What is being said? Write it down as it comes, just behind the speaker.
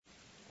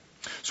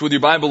So with your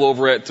Bible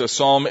over at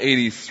Psalm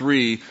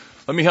 83,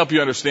 let me help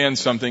you understand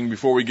something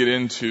before we get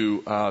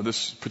into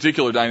this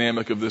particular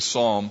dynamic of this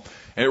psalm.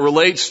 And it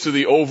relates to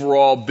the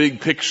overall big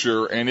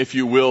picture and, if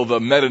you will, the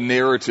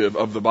meta-narrative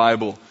of the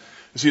Bible.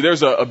 You see,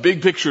 there's a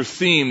big picture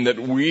theme that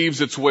weaves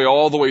its way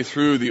all the way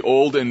through the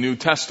Old and New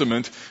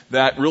Testament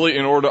that really,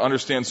 in order to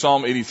understand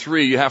Psalm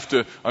 83, you have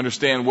to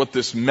understand what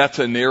this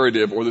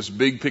meta-narrative or this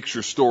big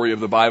picture story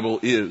of the Bible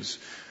is.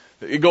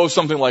 It goes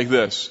something like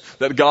this,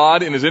 that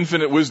God in His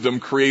infinite wisdom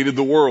created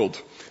the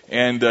world.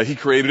 And He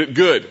created it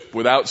good,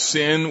 without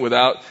sin,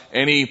 without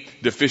any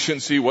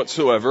deficiency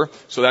whatsoever.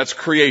 So that's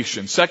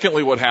creation.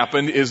 Secondly, what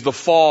happened is the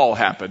fall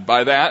happened.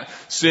 By that,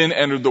 sin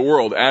entered the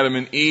world. Adam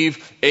and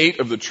Eve ate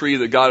of the tree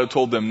that God had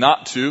told them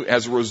not to.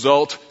 As a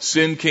result,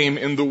 sin came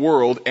in the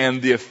world,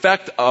 and the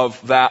effect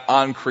of that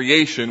on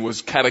creation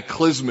was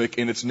cataclysmic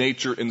in its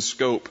nature and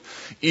scope.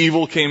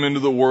 Evil came into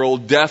the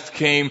world, death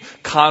came,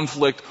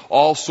 conflict,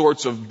 all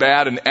sorts of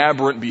bad and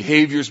aberrant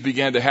behaviors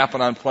began to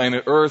happen on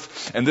planet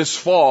Earth, and this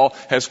fall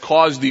has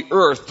caused the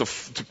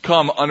earth to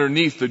come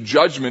underneath the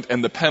judgment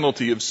and the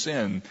penalty of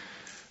sin.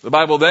 The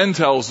Bible then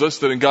tells us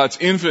that in God's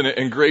infinite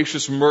and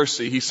gracious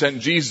mercy, He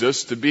sent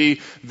Jesus to be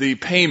the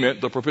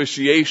payment, the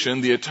propitiation,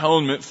 the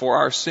atonement for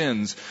our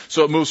sins.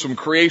 So it moves from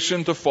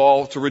creation to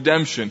fall to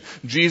redemption.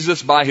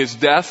 Jesus, by His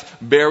death,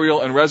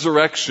 burial, and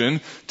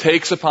resurrection,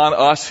 takes upon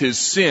us His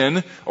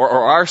sin, or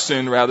our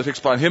sin rather, takes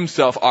upon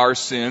Himself our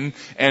sin,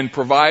 and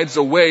provides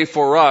a way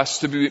for us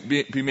to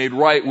be made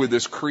right with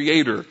this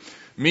Creator.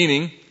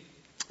 Meaning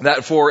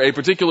that for a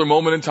particular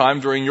moment in time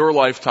during your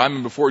lifetime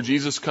and before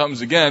Jesus comes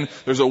again,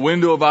 there's a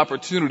window of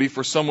opportunity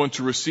for someone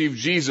to receive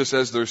Jesus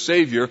as their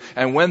Savior.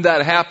 And when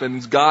that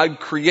happens, God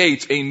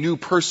creates a new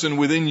person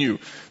within you.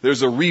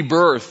 There's a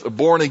rebirth, a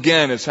born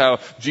again is how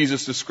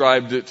Jesus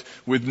described it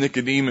with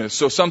Nicodemus.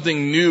 So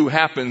something new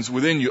happens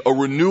within you. A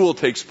renewal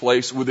takes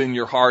place within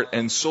your heart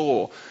and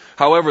soul.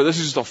 However, this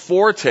is just a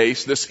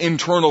foretaste, this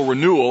internal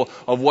renewal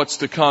of what's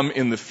to come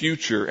in the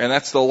future. And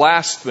that's the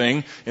last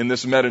thing in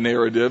this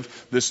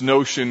meta-narrative, this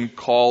notion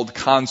called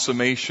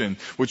consummation,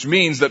 which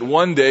means that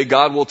one day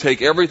God will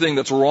take everything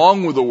that's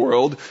wrong with the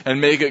world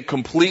and make it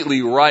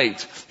completely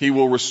right. He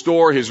will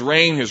restore His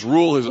reign, His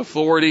rule, His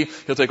authority.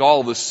 He'll take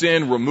all of the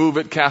sin, remove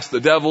it, cast the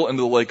devil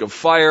into the lake of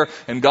fire,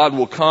 and God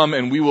will come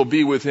and we will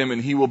be with Him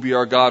and He will be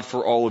our God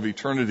for all of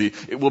eternity.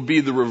 It will be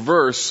the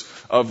reverse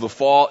of the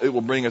fall. It will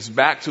bring us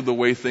back to the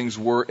way things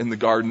were in the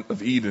Garden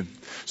of Eden.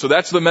 So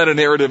that's the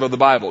meta-narrative of the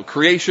Bible.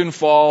 Creation,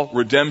 fall,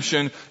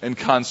 redemption, and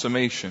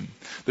consummation.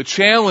 The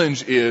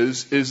challenge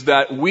is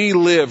that we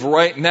live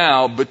right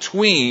now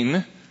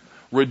between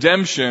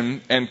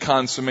redemption and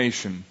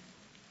consummation.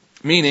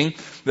 Meaning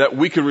that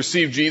we could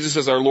receive Jesus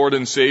as our Lord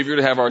and Savior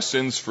to have our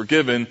sins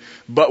forgiven,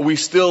 but we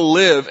still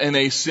live in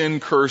a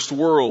sin-cursed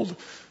world.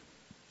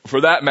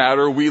 For that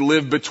matter, we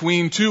live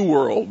between two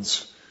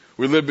worlds.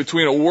 We live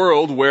between a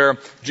world where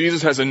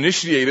Jesus has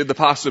initiated the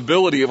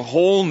possibility of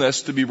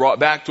wholeness to be brought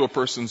back to a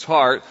person's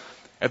heart.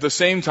 At the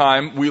same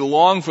time, we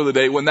long for the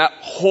day when that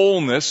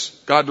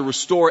wholeness, God to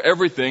restore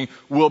everything,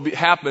 will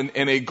happen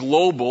in a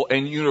global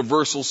and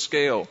universal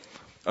scale.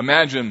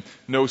 Imagine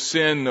no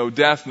sin, no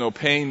death, no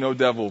pain, no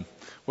devil.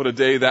 What a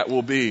day that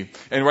will be.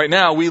 And right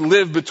now, we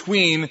live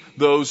between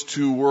those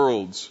two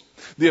worlds.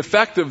 The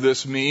effect of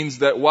this means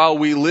that while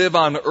we live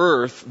on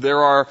earth,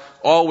 there are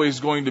always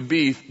going to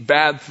be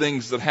bad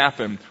things that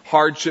happen,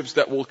 hardships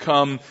that will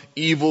come,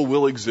 evil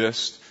will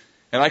exist.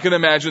 And I can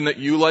imagine that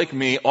you, like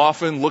me,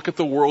 often look at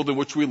the world in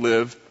which we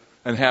live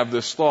and have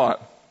this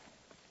thought.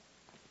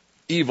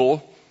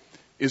 Evil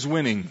is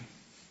winning.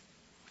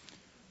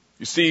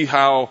 You see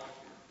how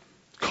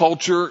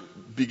culture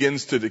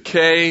begins to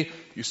decay.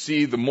 You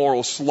see the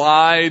moral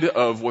slide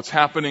of what's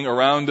happening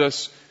around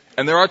us.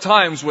 And there are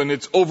times when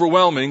it's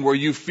overwhelming where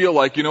you feel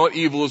like, you know what,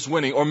 evil is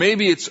winning. Or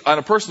maybe it's on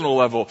a personal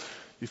level.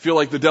 You feel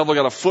like the devil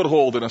got a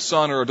foothold in a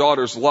son or a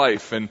daughter's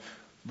life and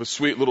the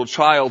sweet little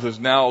child has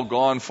now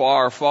gone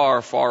far,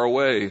 far, far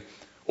away.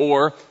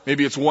 Or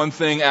maybe it's one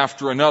thing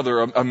after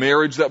another. A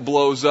marriage that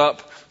blows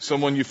up,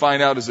 someone you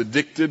find out is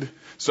addicted,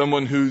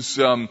 someone who's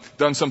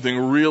done something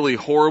really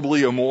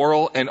horribly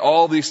immoral, and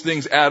all these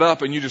things add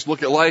up and you just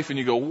look at life and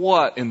you go,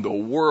 what in the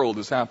world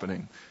is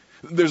happening?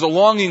 There's a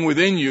longing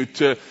within you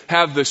to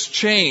have this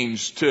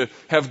change, to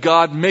have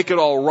God make it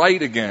all right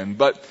again.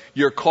 But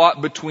you're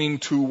caught between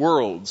two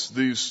worlds.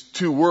 These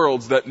two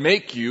worlds that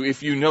make you,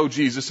 if you know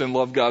Jesus and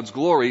love God's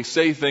glory,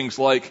 say things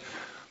like,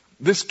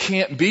 this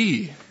can't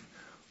be.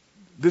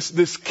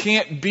 This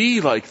can't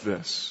be like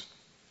this.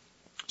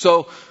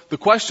 So the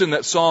question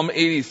that Psalm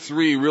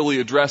 83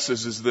 really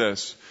addresses is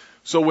this.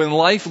 So when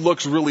life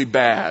looks really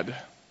bad,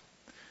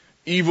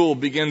 evil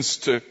begins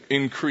to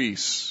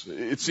increase.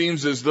 It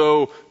seems as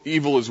though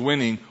evil is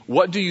winning.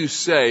 What do you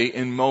say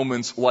in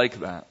moments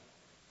like that?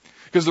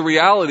 Because the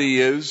reality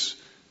is,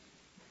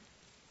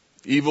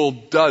 evil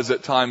does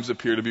at times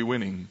appear to be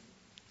winning.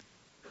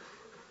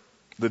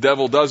 The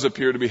devil does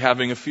appear to be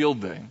having a field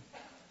day.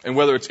 And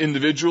whether it's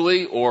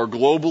individually or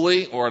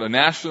globally or at a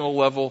national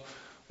level,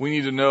 we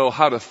need to know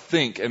how to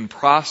think and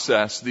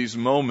process these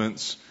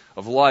moments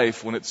of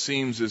life when it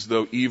seems as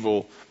though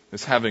evil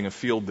is having a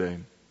field day.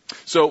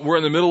 So we're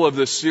in the middle of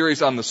this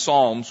series on the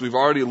Psalms. We've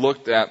already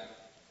looked at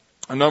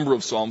a number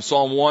of Psalms.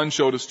 Psalm 1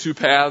 showed us two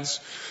paths.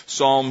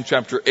 Psalm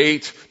chapter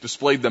 8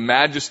 displayed the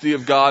majesty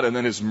of God and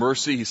then His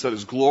mercy. He set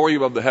His glory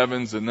above the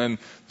heavens. And then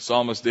the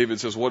psalmist David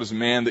says, what is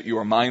man that you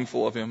are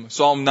mindful of him?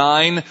 Psalm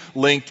 9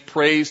 linked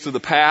praise to the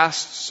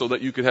past so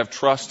that you could have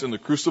trust in the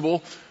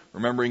crucible,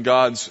 remembering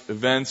God's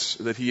events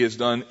that He has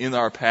done in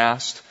our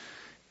past.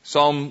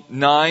 Psalm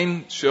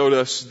 9 showed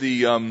us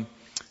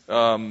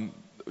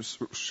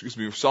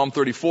Psalm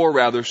 34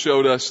 rather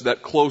showed us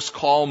that close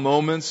call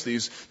moments,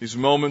 these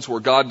moments where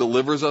God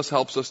delivers us,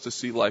 helps us to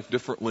see life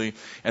differently.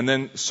 And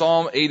then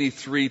Psalm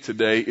 83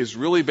 today is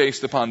really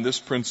based upon this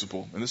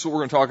principle. And this is what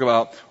we're going to talk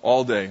about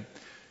all day.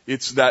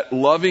 It's that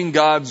loving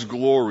God's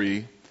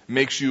glory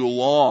makes you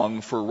long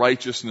for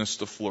righteousness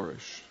to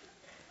flourish.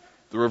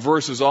 The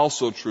reverse is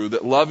also true,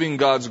 that loving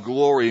God's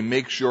glory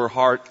makes your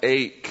heart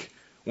ache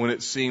when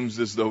it seems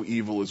as though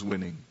evil is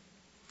winning.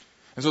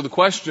 And so the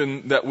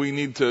question that we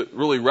need to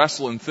really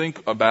wrestle and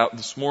think about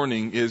this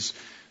morning is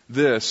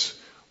this.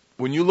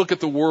 When you look at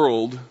the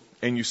world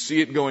and you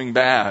see it going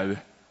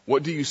bad,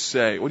 what do you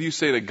say? What do you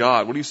say to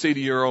God? What do you say to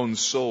your own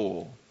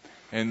soul?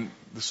 And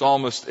the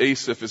psalmist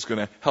Asaph is going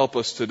to help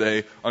us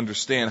today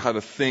understand how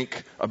to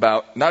think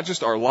about not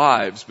just our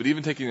lives, but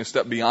even taking a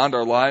step beyond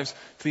our lives,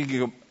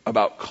 thinking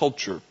about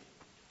culture.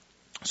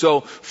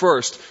 So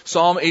first,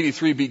 Psalm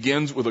 83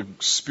 begins with a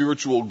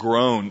spiritual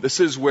groan.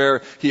 This is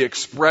where he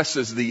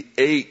expresses the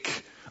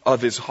ache of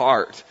his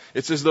heart.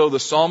 It's as though the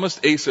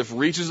psalmist Asaph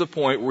reaches a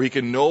point where he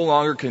can no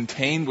longer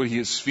contain what he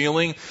is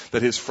feeling,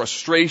 that his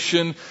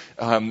frustration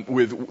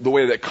with the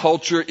way that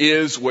culture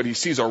is, what he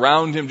sees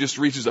around him just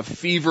reaches a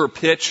fever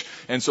pitch,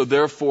 and so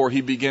therefore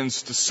he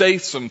begins to say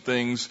some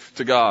things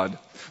to God.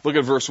 Look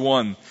at verse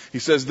 1. He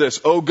says this,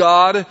 O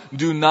God,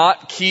 do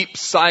not keep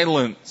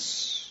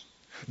silence.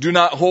 Do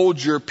not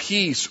hold your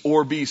peace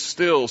or be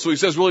still. So he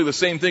says really the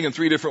same thing in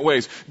three different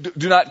ways.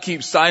 Do not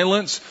keep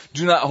silence.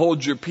 Do not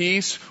hold your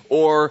peace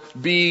or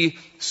be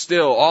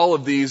still. All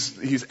of these,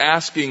 he's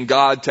asking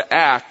God to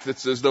act.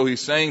 It's as though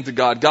he's saying to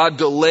God, God,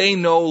 delay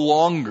no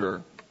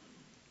longer.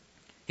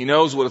 He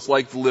knows what it's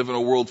like to live in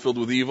a world filled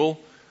with evil,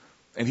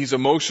 and he's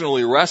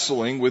emotionally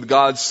wrestling with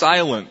God's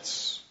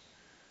silence.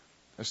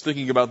 I was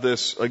thinking about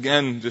this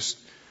again, just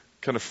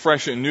kind of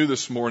fresh and new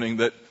this morning,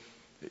 that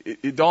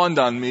it dawned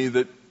on me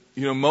that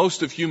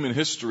most of human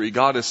history,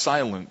 God is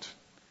silent.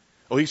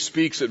 Well, He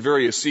speaks at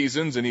various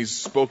seasons, and He's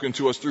spoken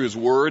to us through His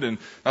Word, and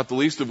not the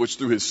least of which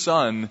through His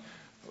Son.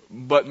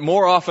 But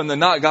more often than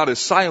not, God is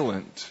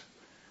silent.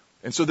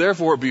 And so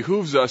therefore, it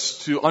behooves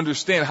us to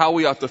understand how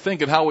we ought to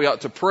think and how we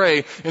ought to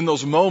pray in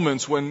those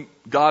moments when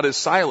God is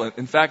silent.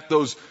 In fact,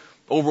 those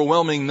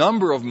overwhelming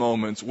number of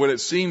moments when it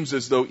seems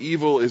as though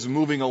evil is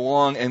moving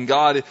along and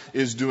God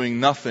is doing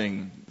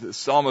nothing. The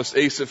psalmist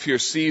Asaph here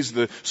sees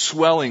the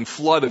swelling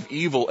flood of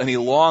evil and he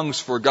longs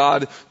for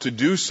God to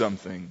do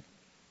something.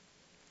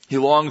 He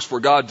longs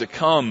for God to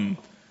come.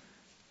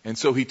 And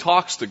so he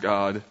talks to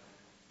God.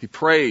 He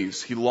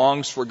prays. He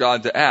longs for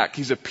God to act.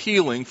 He's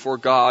appealing for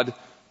God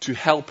to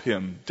help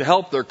him, to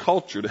help their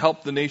culture, to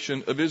help the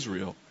nation of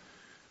Israel.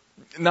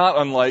 Not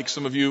unlike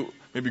some of you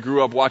maybe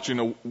grew up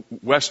watching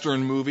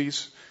Western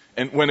movies,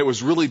 and when it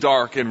was really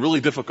dark and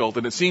really difficult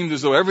and it seemed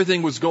as though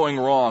everything was going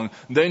wrong,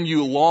 then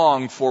you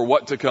long for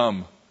what to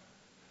come?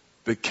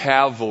 The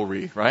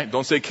cavalry, right?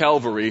 Don't say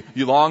Calvary.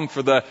 You long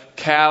for the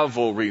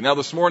cavalry. Now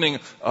this morning,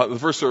 the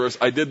first service,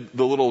 I did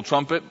the little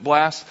trumpet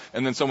blast,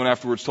 and then someone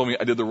afterwards told me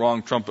I did the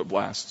wrong trumpet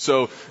blast.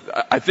 So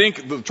I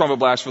think the trumpet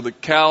blast for the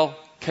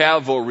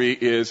cavalry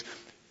is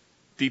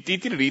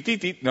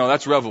no,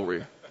 that's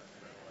revelry.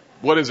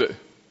 What is it?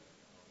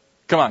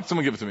 Come on,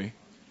 someone give it to me.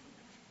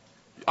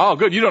 Oh,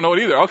 good. You don't know it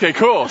either. Okay,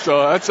 cool.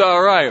 So that's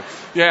all right.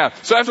 Yeah.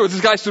 So afterwards,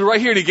 this guy stood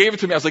right here and he gave it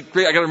to me. I was like,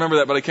 great, I got to remember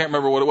that, but I can't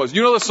remember what it was.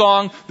 You know the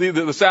song,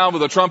 the sound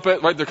with the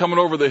trumpet, right? They're coming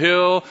over the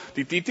hill.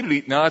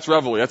 No, that's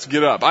revelry. That's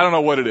get up. I don't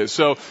know what it is.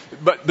 So,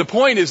 but the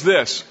point is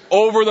this.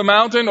 Over the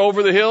mountain,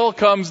 over the hill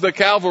comes the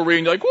cavalry,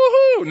 and you're like,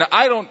 woohoo! Now,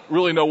 I don't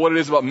really know what it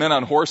is about men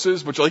on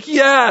horses, but you're like,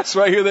 yes,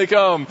 right here they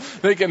come.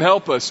 They can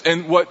help us.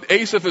 And what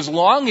Asaph is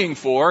longing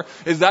for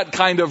is that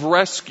kind of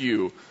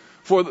rescue.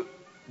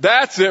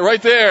 That's it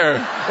right there.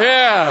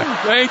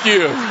 Yeah. Thank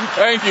you.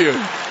 Thank you.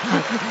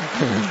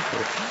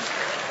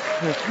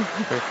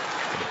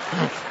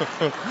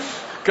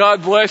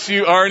 God bless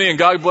you, Arnie, and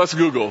God bless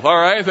Google. All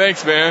right.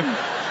 Thanks, man.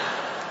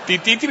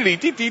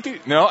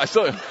 No, I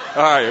still. All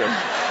right.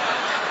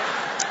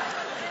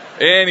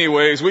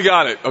 Anyways, we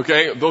got it.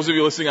 Okay. Those of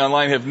you listening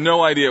online have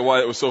no idea why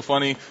it was so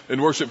funny. In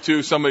worship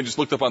too, somebody just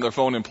looked up on their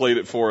phone and played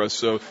it for us.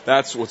 So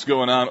that's what's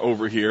going on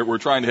over here. We're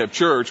trying to have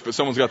church, but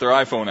someone's got their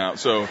iPhone out.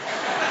 So.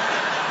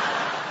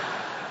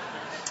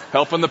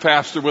 Helping the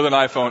pastor with an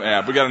iPhone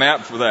app. We got an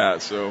app for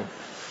that. So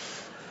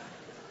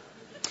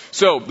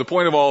the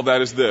point of all of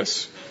that is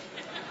this.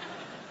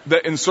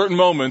 That in certain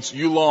moments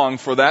you long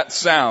for that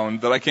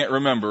sound that I can't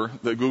remember,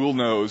 that Google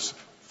knows,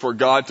 for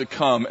God to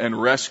come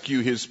and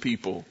rescue His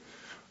people.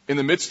 In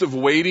the midst of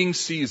waiting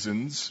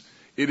seasons,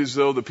 it is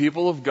though the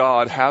people of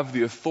God have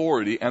the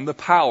authority and the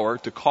power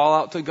to call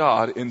out to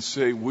God and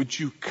say, would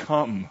you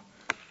come?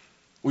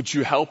 Would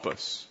you help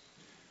us?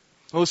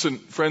 Now listen,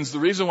 friends, the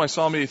reason why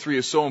Psalm 83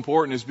 is so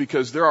important is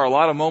because there are a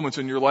lot of moments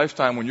in your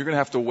lifetime when you're going to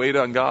have to wait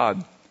on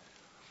God.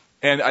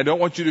 And I don't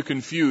want you to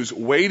confuse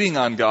waiting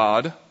on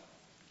God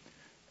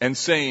and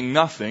saying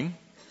nothing,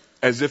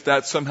 as if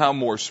that's somehow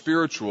more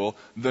spiritual,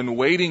 than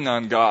waiting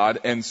on God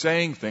and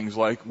saying things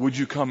like, would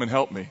you come and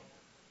help me?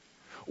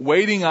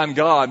 Waiting on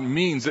God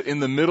means that in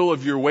the middle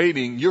of your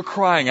waiting, you're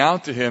crying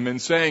out to Him and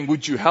saying,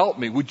 would you help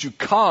me? Would you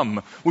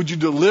come? Would you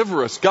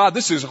deliver us? God,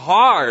 this is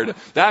hard.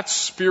 That's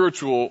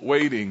spiritual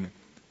waiting.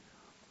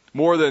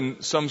 More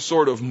than some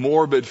sort of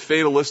morbid,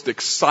 fatalistic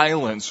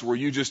silence where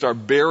you just are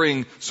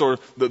bearing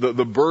sort of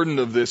the burden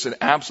of this in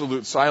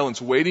absolute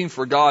silence. Waiting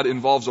for God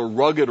involves a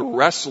rugged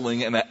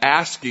wrestling and an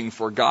asking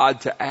for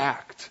God to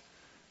act.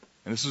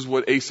 And this is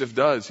what Asaph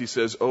does. He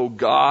says, oh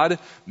God,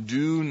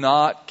 do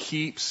not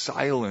keep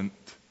silent.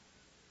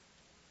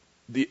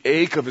 The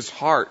ache of his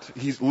heart.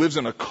 He lives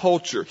in a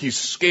culture. He's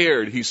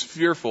scared. He's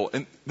fearful.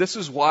 And this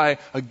is why,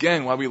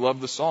 again, why we love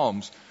the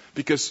Psalms.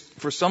 Because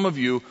for some of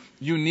you,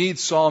 you need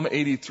Psalm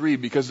 83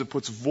 because it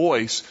puts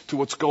voice to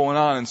what's going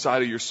on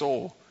inside of your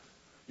soul.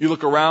 You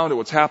look around at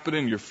what's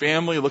happening in your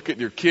family, look at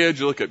your kids,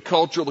 you look at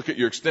culture, look at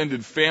your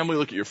extended family,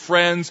 look at your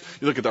friends,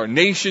 you look at our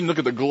nation, look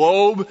at the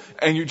globe,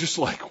 and you're just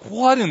like,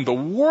 what in the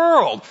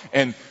world?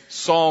 And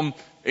Psalm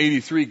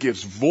 83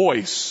 gives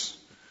voice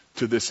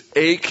to this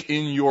ache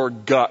in your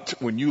gut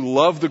when you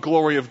love the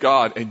glory of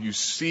God and you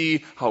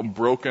see how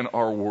broken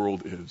our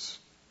world is.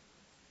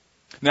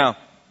 Now,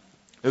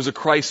 there's a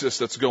crisis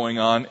that's going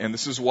on, and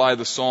this is why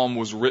the psalm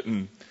was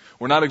written.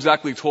 We're not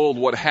exactly told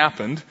what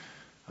happened,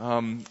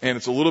 and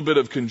it's a little bit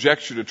of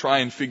conjecture to try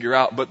and figure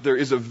out, but there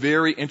is a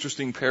very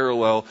interesting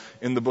parallel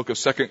in the book of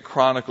 2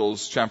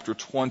 Chronicles chapter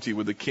 20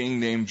 with a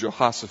king named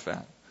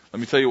Jehoshaphat. Let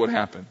me tell you what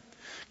happened.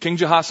 King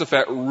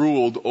Jehoshaphat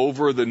ruled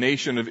over the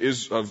nation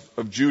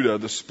of Judah,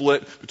 the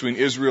split between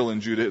Israel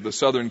and Judah, the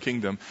southern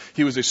kingdom.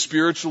 He was a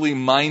spiritually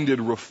minded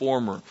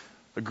reformer,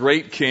 a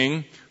great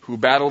king who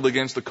battled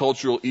against the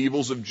cultural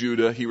evils of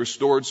Judah. He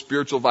restored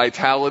spiritual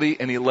vitality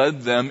and he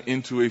led them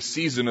into a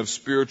season of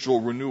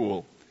spiritual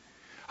renewal.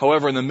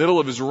 However, in the middle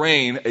of his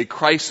reign, a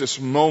crisis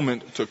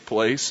moment took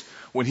place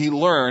when he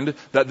learned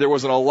that there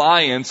was an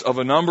alliance of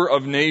a number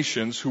of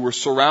nations who were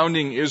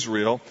surrounding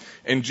Israel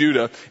and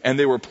Judah, and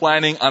they were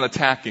planning on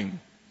attacking.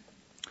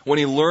 When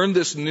he learned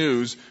this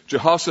news,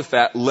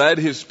 Jehoshaphat led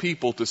his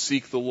people to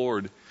seek the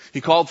Lord.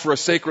 He called for a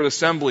sacred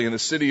assembly in the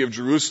city of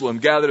Jerusalem,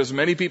 gathered as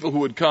many people who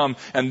would come,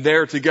 and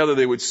there together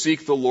they would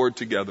seek the Lord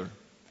together.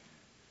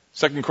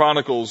 2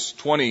 Chronicles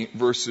 20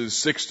 verses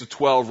 6 to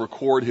 12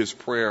 record his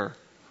prayer.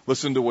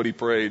 Listen to what he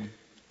prayed.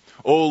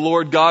 O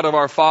Lord God of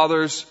our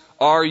fathers,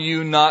 are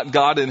you not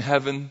God in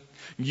heaven?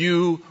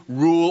 You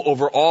rule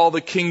over all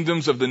the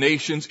kingdoms of the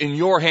nations. In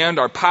your hand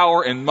are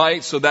power and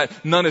might, so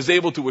that none is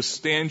able to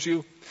withstand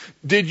you.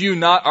 Did you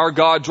not, our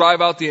God,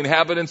 drive out the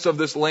inhabitants of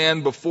this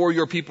land before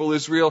your people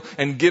Israel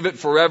and give it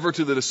forever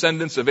to the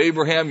descendants of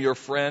Abraham, your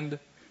friend?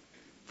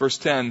 Verse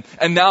 10,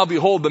 and now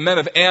behold, the men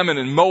of Ammon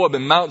and Moab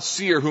and Mount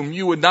Seir, whom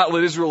you would not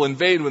let Israel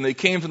invade when they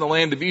came from the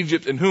land of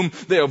Egypt, and whom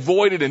they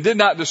avoided and did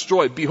not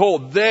destroy.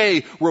 Behold,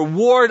 they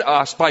reward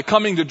us by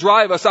coming to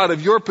drive us out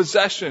of your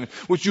possession,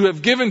 which you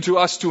have given to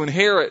us to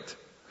inherit.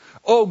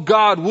 O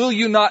God, will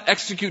you not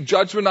execute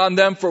judgment on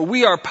them? For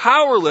we are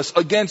powerless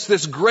against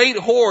this great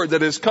horde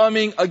that is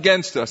coming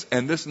against us.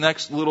 And this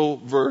next little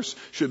verse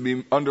should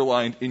be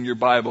underlined in your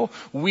Bible.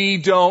 We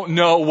don't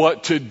know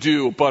what to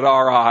do, but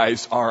our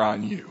eyes are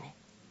on you.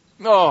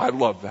 Oh, I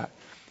love that.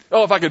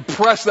 Oh, if I could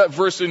press that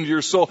verse into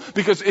your soul,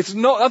 because it's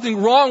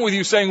nothing wrong with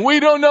you saying,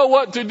 we don't know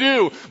what to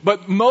do.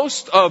 But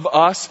most of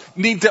us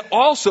need to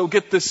also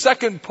get the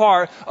second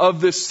part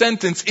of this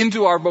sentence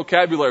into our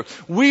vocabulary.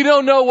 We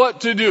don't know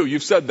what to do.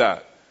 You've said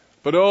that.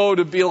 But oh,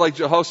 to be like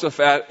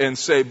Jehoshaphat and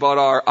say, but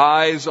our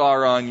eyes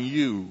are on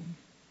you.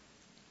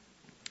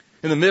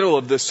 In the middle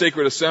of this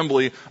sacred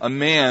assembly, a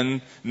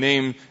man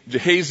named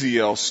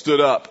Jehaziel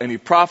stood up and he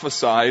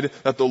prophesied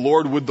that the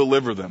Lord would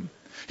deliver them.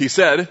 He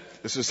said,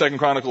 this is 2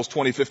 Chronicles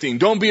 20:15,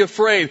 don't be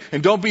afraid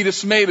and don't be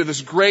dismayed of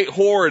this great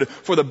horde,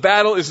 for the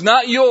battle is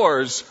not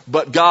yours,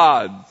 but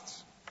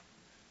God's.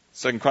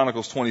 2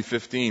 Chronicles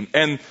 20:15.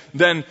 And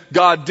then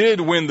God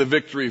did win the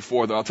victory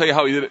for them. I'll tell you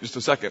how he did it in just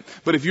a second.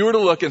 But if you were to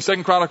look in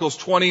 2 Chronicles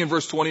 20 and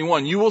verse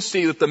 21, you will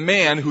see that the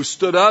man who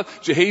stood up,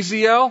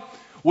 Jehaziel,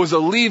 was a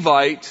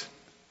Levite,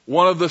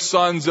 one of the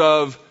sons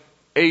of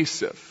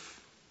Asaph.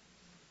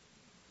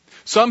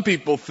 Some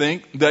people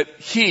think that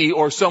he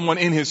or someone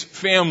in his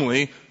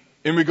family,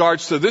 in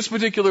regards to this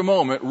particular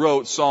moment,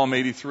 wrote Psalm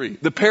 83.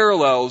 The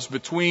parallels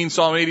between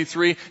Psalm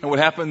 83 and what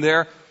happened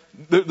there,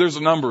 there's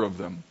a number of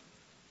them.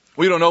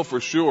 We don't know for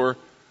sure,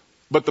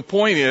 but the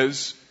point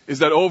is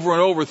that over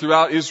and over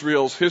throughout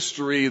Israel's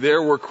history,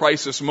 there were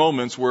crisis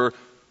moments where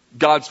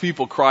God's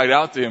people cried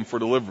out to him for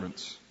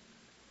deliverance.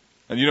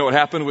 And you know what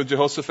happened with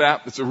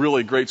Jehoshaphat? It's a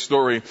really great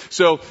story.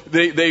 So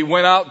they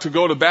went out to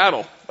go to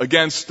battle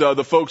against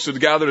the folks that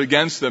gathered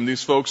against them,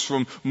 these folks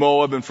from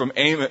Moab and from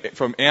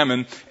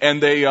Ammon,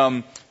 and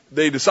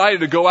they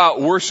decided to go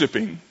out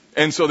worshiping.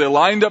 And so they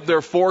lined up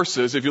their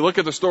forces. If you look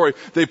at the story,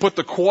 they put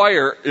the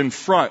choir in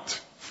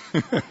front.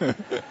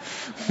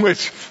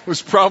 Which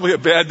was probably a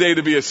bad day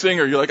to be a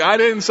singer. You're like, I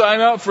didn't sign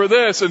up for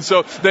this. And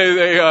so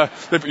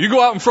you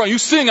go out in front, you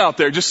sing out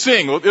there, just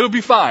sing. It'll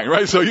be fine,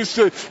 right? So you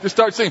just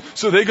start singing.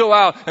 So they go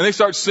out and they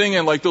start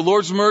singing like the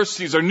Lord's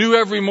mercies are new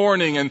every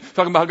morning, and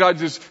talking about how God,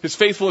 His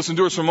faithfulness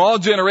endures from all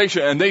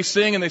generation. And they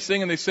sing and they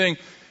sing and they sing.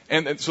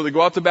 And so they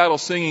go out to battle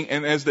singing,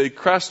 and as they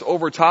crest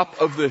over top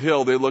of the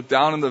hill, they look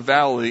down in the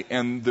valley,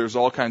 and there's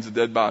all kinds of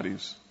dead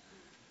bodies.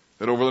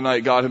 That over the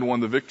night God had won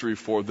the victory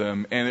for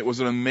them. And it was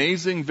an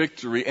amazing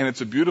victory, and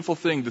it's a beautiful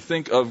thing to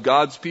think of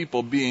God's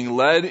people being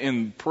led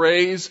in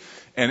praise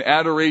and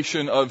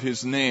adoration of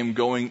His name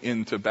going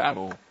into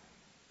battle.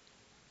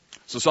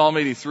 So Psalm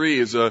 83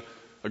 is a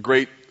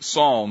great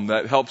psalm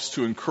that helps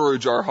to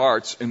encourage our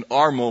hearts in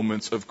our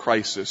moments of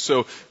crisis.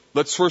 So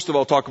let's first of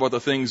all talk about the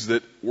things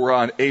that were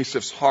on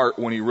Asaph's heart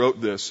when he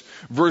wrote this.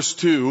 Verse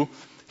 2,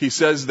 he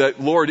says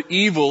that, Lord,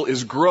 evil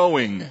is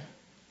growing.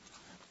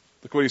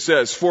 Look what he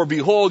says. For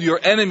behold, your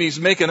enemies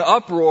make an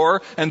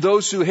uproar, and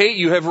those who hate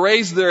you have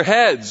raised their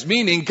heads.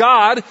 Meaning,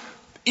 God,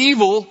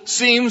 evil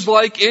seems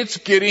like it's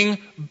getting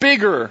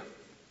bigger.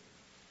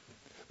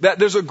 That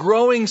there's a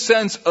growing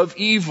sense of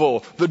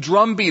evil. The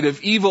drumbeat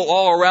of evil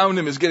all around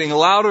him is getting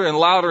louder and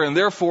louder, and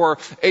therefore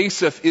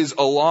Asaph is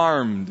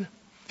alarmed.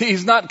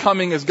 He's not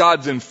coming as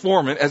God's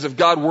informant, as if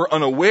God were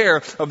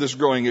unaware of this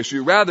growing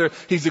issue. Rather,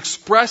 he's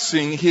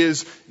expressing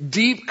his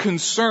deep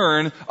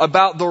concern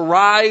about the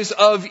rise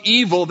of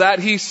evil that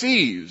he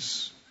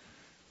sees.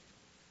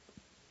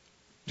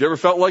 You ever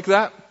felt like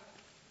that?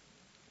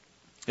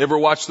 You ever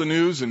watch the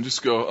news and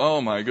just go, oh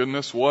my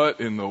goodness,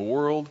 what in the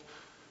world?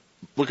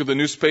 Look at the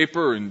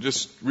newspaper and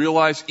just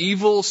realize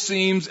evil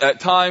seems at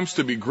times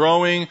to be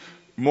growing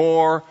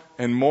more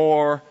and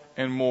more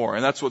and more.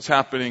 And that's what's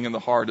happening in the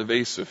heart of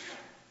Asaph.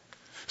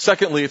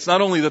 Secondly, it's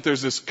not only that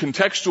there's this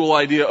contextual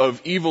idea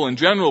of evil in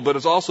general, but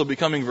it's also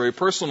becoming very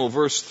personal.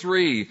 Verse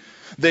 3,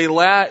 they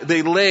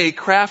lay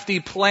crafty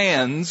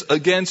plans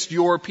against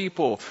your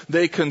people.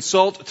 They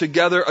consult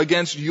together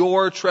against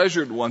your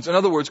treasured ones. In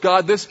other words,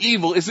 God, this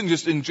evil isn't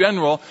just in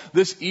general.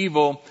 This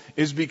evil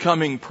is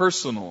becoming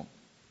personal.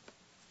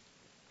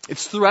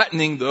 It's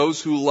threatening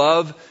those who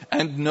love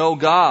and know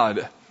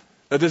God.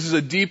 That this is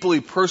a deeply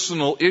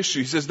personal issue.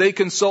 He says they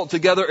consult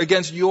together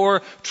against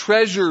your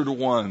treasured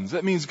ones.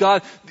 That means,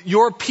 God,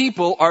 your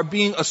people are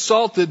being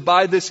assaulted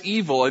by this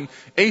evil. And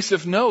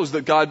Asaph knows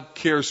that God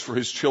cares for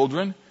his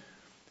children.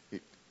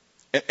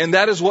 And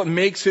that is what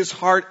makes his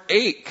heart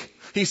ache.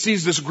 He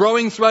sees this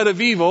growing threat of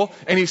evil,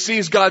 and he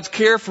sees God's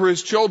care for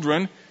his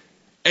children,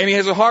 and he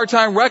has a hard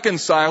time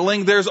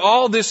reconciling. There's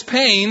all this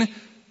pain,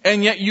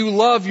 and yet you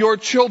love your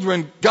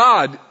children.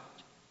 God,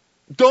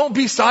 don't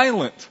be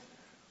silent.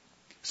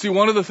 See,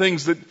 one of the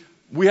things that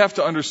we have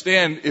to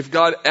understand if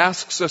God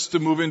asks us to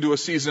move into a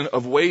season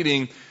of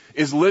waiting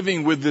is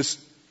living with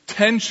this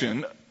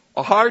tension,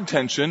 a hard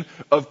tension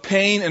of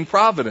pain and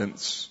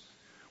providence.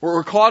 Where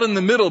we're caught in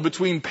the middle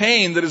between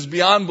pain that is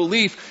beyond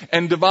belief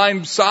and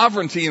divine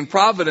sovereignty and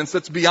providence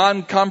that's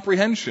beyond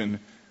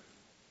comprehension.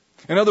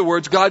 In other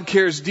words, God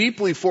cares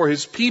deeply for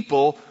His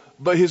people,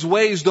 but His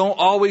ways don't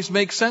always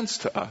make sense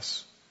to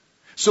us.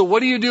 So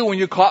what do you do when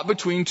you're caught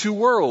between two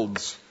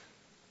worlds?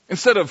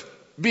 Instead of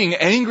being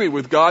angry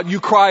with God, you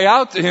cry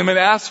out to Him and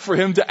ask for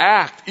Him to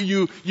act.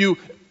 You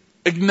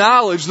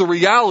acknowledge the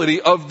reality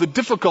of the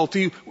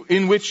difficulty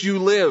in which you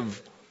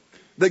live.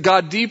 That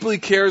God deeply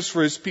cares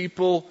for His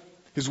people.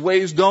 His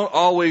ways don't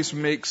always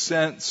make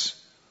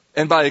sense.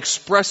 And by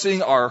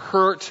expressing our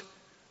hurt,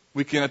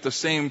 we can at the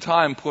same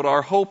time put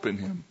our hope in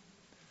Him.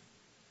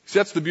 See,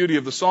 that's the beauty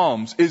of the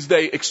Psalms, is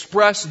they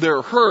express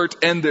their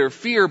hurt and their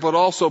fear, but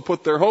also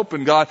put their hope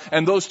in God.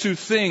 And those two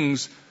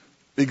things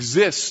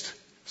exist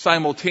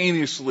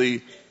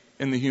simultaneously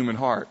in the human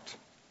heart.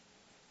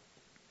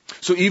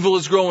 So evil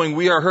is growing.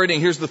 We are hurting.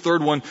 Here's the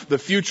third one. The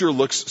future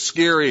looks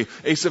scary.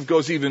 Asaph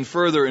goes even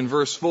further in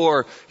verse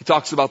 4. He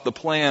talks about the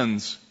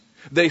plans.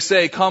 They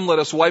say, come, let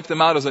us wipe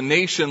them out as a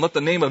nation. Let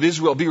the name of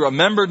Israel be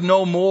remembered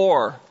no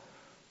more.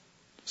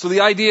 So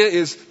the idea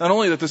is not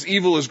only that this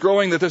evil is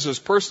growing, that this is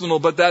personal,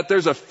 but that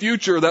there's a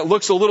future that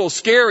looks a little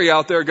scary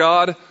out there,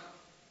 God.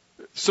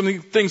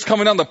 Some things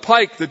coming down the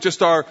pike that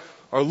just are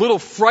a little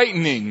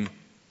frightening.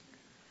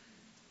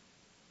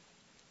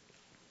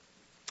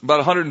 About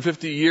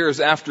 150 years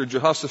after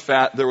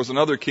Jehoshaphat, there was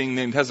another king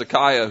named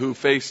Hezekiah who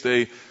faced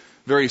a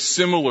very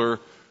similar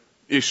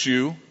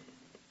issue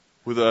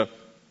with an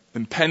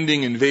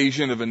impending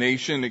invasion of a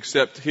nation,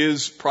 except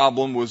his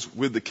problem was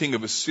with the king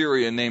of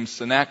Assyria named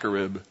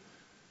Sennacherib.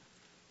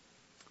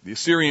 The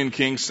Assyrian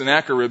king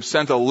Sennacherib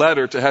sent a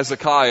letter to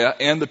Hezekiah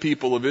and the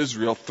people of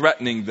Israel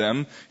threatening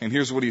them. And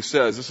here's what he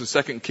says. This is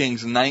 2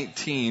 Kings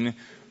 19,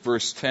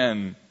 verse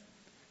 10.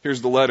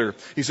 Here's the letter.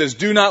 He says,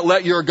 do not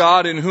let your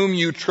God in whom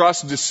you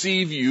trust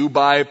deceive you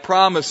by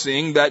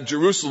promising that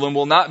Jerusalem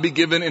will not be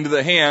given into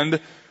the hand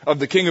of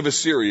the king of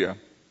Assyria.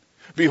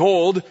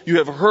 Behold, you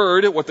have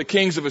heard what the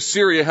kings of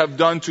Assyria have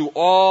done to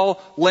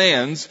all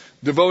lands,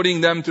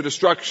 devoting them to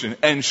destruction.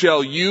 And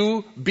shall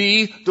you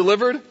be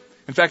delivered?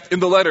 In fact, in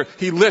the letter,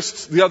 he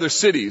lists the other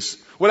cities.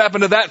 What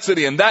happened to that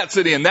city and that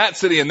city and that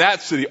city and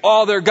that city?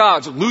 All their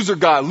gods. Loser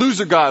God,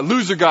 loser God,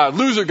 loser God,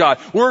 loser God.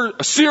 We're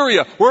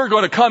Assyria. We're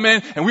going to come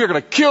in and we're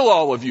going to kill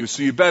all of you.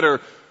 So you better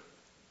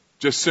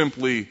just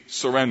simply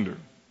surrender.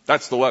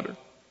 That's the letter.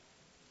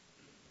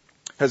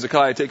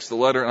 Hezekiah takes the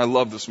letter, and I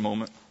love this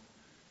moment.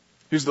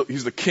 He's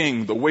the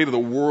king, the weight of the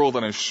world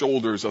on his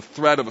shoulders, a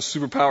threat of a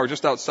superpower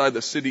just outside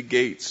the city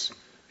gates.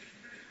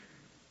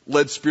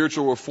 Led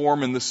spiritual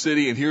reform in the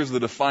city, and here's the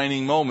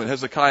defining moment.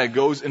 Hezekiah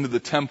goes into the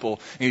temple,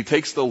 and he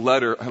takes the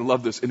letter, I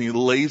love this, and he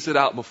lays it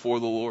out before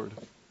the Lord.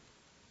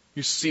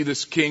 You see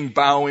this king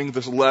bowing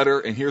this letter,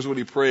 and here's what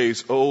he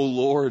prays. O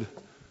Lord,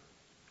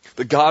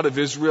 the God of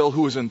Israel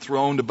who is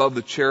enthroned above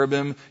the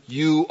cherubim,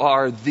 you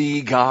are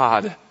the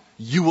God,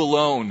 you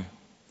alone.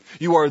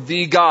 You are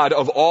the God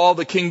of all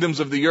the kingdoms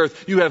of the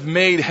earth. You have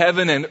made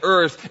heaven and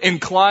earth.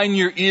 Incline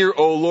your ear,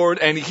 O Lord,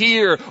 and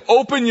hear.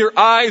 Open your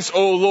eyes,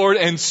 O Lord,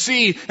 and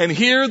see and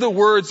hear the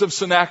words of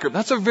Sennacherib.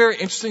 That's a very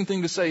interesting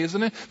thing to say,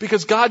 isn't it?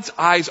 Because God's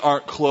eyes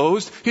aren't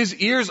closed. His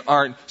ears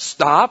aren't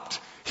stopped.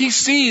 He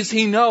sees,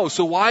 he knows.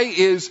 So why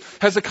is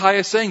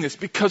Hezekiah saying this?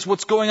 Because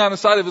what's going on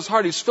inside of his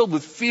heart, he's filled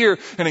with fear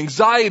and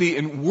anxiety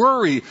and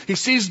worry. He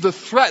sees the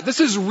threat. This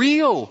is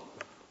real.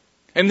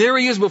 And there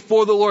he is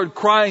before the Lord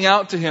crying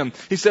out to him.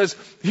 He says,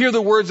 hear the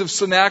words of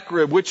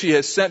Sennacherib, which he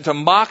has sent to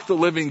mock the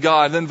living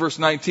God. Then verse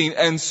 19,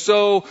 and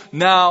so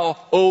now,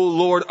 O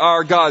Lord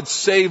our God,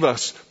 save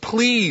us,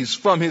 please,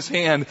 from his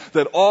hand,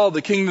 that all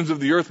the kingdoms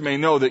of the earth may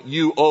know that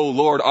you, O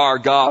Lord our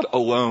God,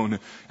 alone.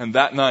 And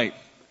that night,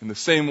 in the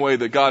same way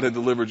that God had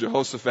delivered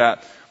Jehoshaphat,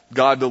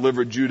 God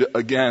delivered Judah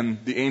again.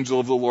 The angel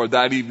of the Lord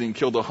that evening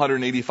killed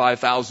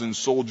 185,000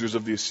 soldiers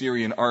of the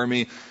Assyrian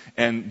army,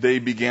 and they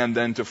began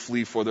then to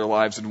flee for their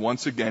lives. And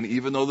once again,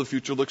 even though the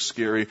future looked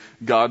scary,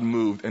 God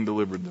moved and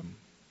delivered them.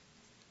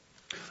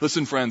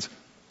 Listen, friends,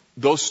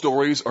 those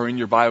stories are in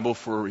your Bible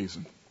for a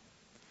reason.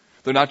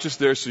 They're not just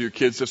there so your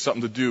kids have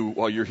something to do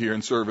while you're here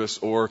in service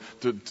or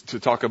to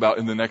talk about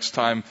in the next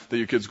time that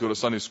your kids go to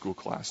Sunday school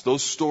class.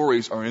 Those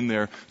stories are in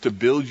there to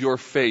build your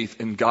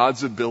faith in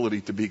God's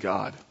ability to be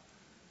God.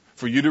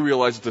 For you to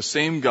realize that the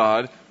same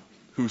God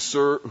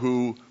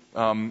who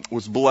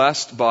was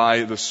blessed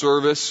by the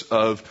service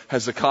of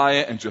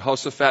Hezekiah and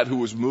Jehoshaphat, who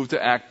was moved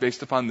to act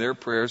based upon their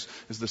prayers,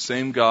 is the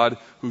same God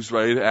who's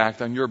ready to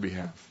act on your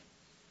behalf.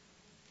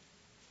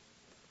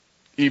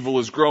 Evil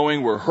is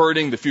growing. We're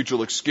hurting. The future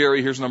looks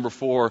scary. Here's number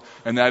 4,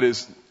 and that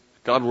is,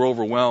 God, we're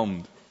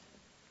overwhelmed.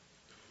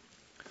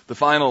 The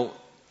final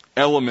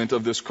element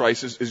of this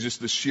crisis is just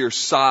the sheer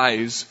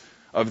size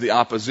of the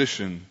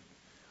opposition.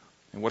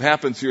 And what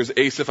happens here is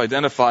Asaph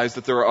identifies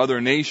that there are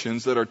other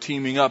nations that are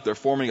teaming up. They're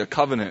forming a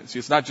covenant. See,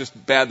 it's not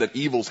just bad that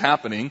evil's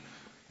happening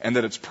and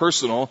that it's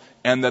personal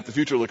and that the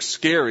future looks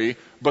scary,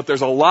 but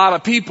there's a lot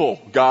of people,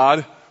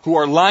 God, who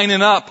are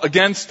lining up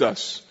against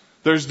us.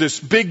 There's this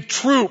big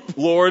troop,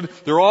 Lord.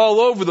 They're all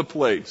over the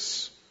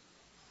place.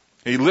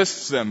 He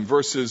lists them,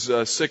 verses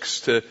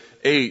 6 to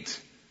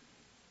 8.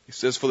 He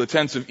says, for the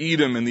tents of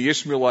Edom and the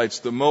Ishmaelites,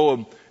 the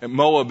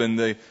Moab and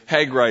the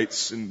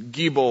Hagrites and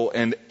Gebal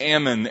and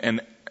Ammon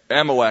and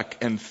Amalek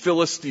and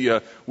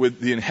Philistia with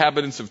the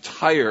inhabitants of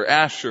Tyre.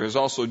 Asher has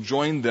also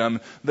joined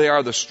them. They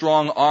are the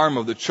strong arm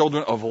of the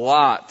children of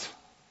Lot.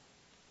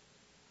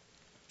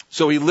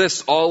 So he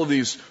lists all of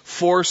these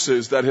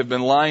forces that have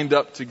been lined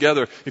up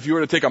together. If you were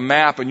to take a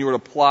map and you were to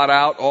plot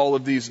out all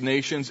of these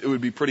nations, it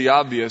would be pretty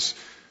obvious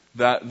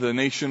that the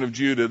nation of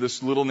Judah,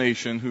 this little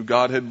nation who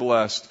God had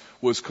blessed,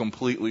 was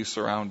completely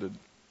surrounded.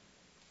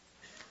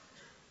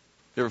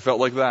 You ever felt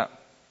like that?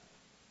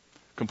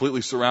 Completely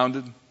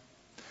surrounded?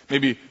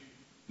 Maybe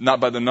not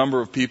by the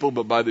number of people,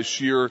 but by the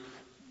sheer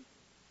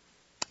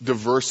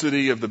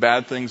diversity of the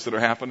bad things that are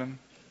happening.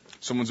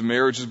 Someone's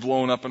marriage is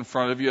blown up in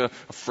front of you.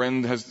 A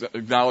friend has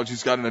acknowledged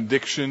he's got an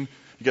addiction.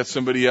 You got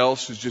somebody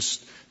else who's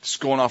just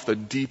going off the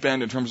deep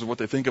end in terms of what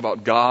they think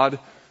about God.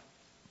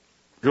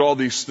 You got all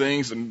these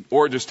things,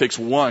 or it just takes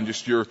one.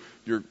 Just your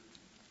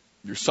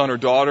son or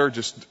daughter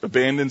just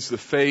abandons the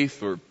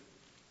faith, or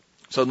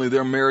suddenly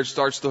their marriage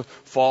starts to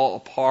fall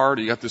apart.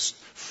 You got this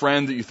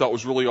friend that you thought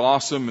was really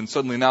awesome, and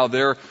suddenly now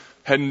they're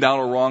heading down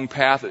a wrong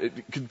path.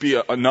 It could be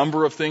a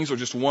number of things or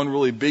just one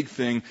really big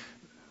thing.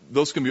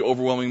 Those can be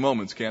overwhelming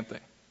moments, can't they?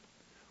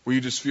 Where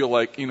you just feel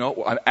like,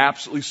 I'm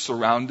absolutely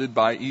surrounded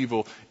by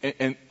evil.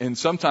 And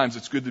sometimes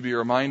it's good to be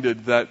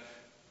reminded that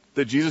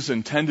Jesus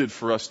intended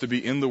for us to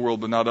be in the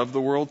world but not of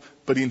the world.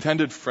 But he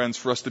intended, friends,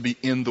 for us to be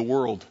in the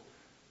world.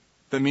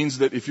 That means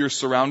that if you're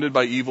surrounded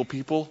by evil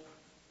people,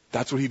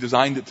 that's what he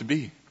designed it to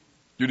be.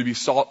 You're to be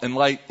salt and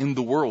light in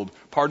the world.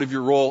 Part of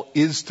your role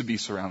is to be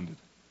surrounded.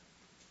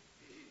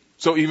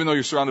 So even though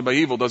you're surrounded by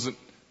evil doesn't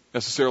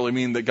necessarily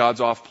mean that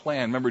God's off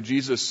plan. Remember,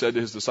 Jesus said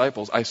to his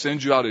disciples, I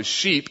send you out as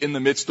sheep in the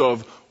midst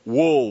of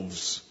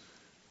wolves.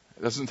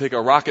 It doesn't take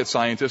a rocket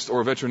scientist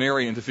or a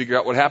veterinarian to figure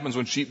out what happens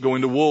when sheep go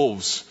into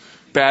wolves.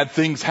 Bad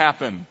things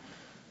happen.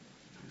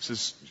 He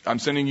says, I'm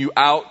sending you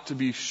out to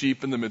be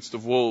sheep in the midst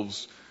of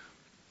wolves.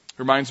 It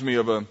reminds me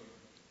of a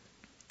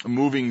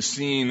moving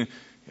scene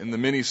in the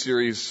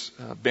miniseries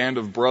Band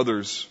of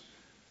Brothers,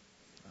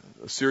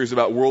 a series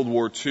about World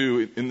War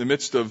II. In the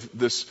midst of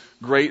this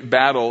great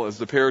battle, as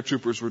the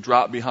paratroopers were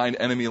dropped behind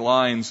enemy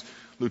lines,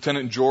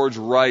 Lieutenant George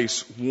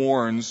Rice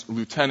warns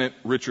Lieutenant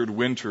Richard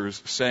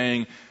Winters,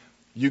 saying,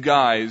 you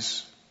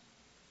guys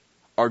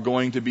are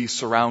going to be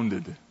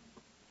surrounded.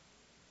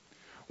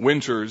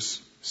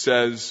 Winters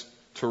says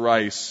to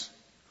Rice,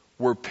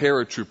 we're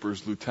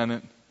paratroopers,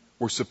 Lieutenant.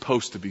 We're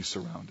supposed to be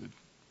surrounded.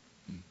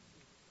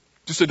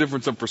 Just a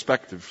difference of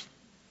perspective.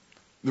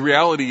 The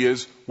reality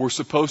is we're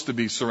supposed to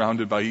be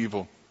surrounded by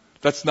evil.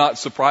 That's not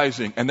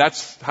surprising. And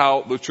that's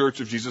how the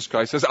Church of Jesus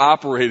Christ has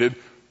operated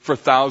for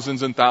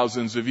thousands and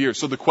thousands of years.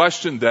 So the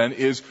question then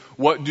is,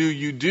 what do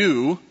you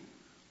do?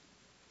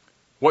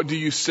 What do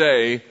you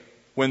say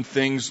when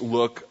things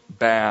look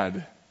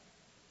bad?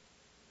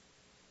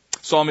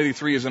 Psalm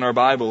 83 is in our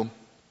Bible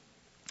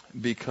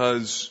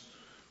because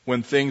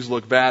when things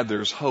look bad,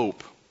 there's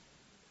hope.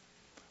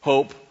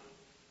 Hope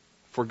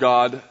for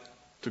God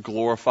to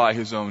glorify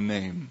his own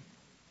name.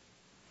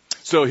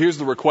 So here's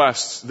the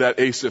requests that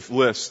Asaph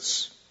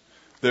lists.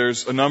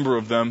 There's a number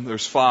of them.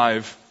 There's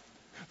 5.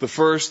 The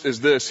first is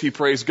this. He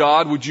prays,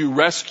 God, would you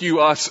rescue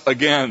us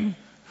again?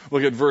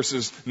 Look at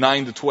verses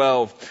 9 to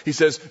 12. He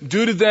says,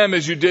 do to them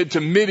as you did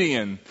to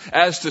Midian,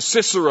 as to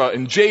Sisera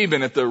and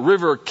Jabin at the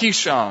river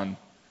Kishon,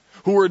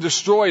 who were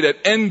destroyed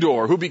at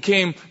Endor, who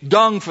became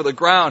dung for the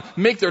ground.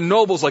 Make their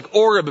nobles like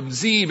Oreb and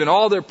Zeeb, and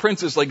all their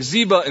princes like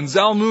Zebah and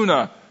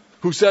Zalmunna,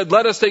 who said,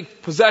 let us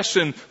take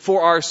possession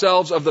for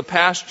ourselves of the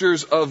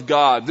pastures of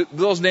God. Do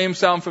those names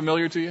sound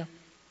familiar to you?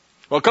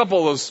 Well, a couple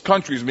of those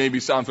countries maybe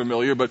sound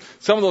familiar, but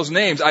some of those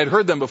names, I'd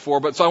heard them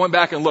before, but so I went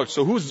back and looked.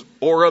 So who's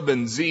Oreb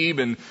and Zeeb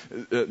and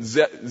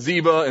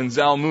Zebah and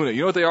Zalmunna?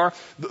 You know what they are?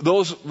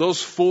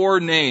 Those 4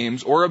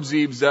 names, Oreb,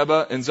 Zeeb,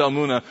 Zebah, and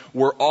Zalmunna,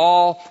 were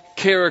all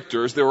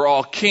characters. They were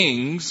all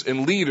kings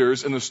and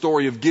leaders in the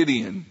story of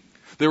Gideon.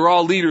 They were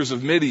all leaders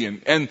of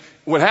Midian. And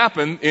what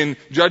happened in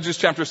Judges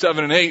chapter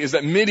 7 and 8 is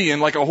that Midian,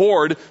 like a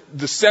horde,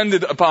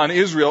 descended upon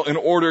Israel in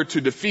order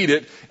to defeat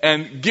it.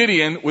 And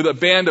Gideon, with a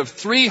band of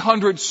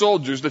 300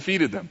 soldiers,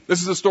 defeated them.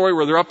 This is a story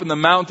where they're up in the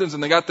mountains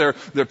and they got their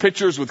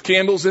pitchers with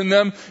candles in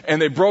them.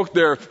 And they broke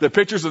their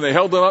pitchers and they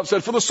held them up,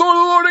 said, for the sword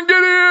of the Lord and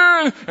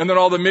Gideon! And then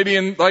all the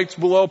Midianites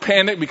below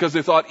panicked because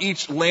they thought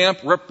each lamp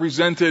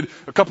represented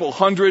a couple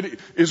hundred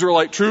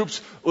Israelite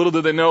troops. Little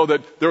did they know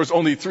that there was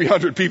only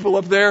 300 people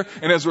up there.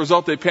 And as a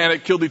result, they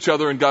panicked, killed each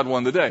other, and God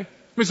won the day.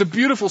 I mean, it's a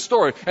beautiful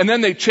story. And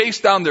then they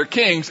chased down their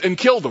kings and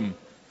killed them.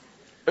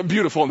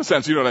 Beautiful in the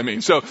sense, you know what I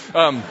mean. So,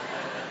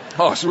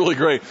 it's really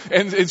great.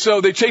 And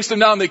so they chased them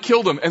down, they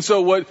killed them. And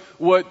so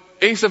what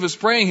Asaph is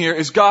praying here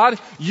is, God,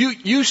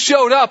 you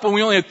showed up when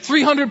we only had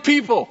 300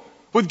 people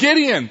with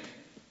Gideon.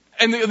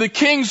 And the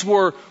kings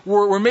were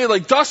made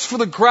like dust for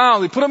the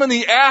ground. They put them in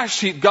the ash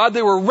heap. God,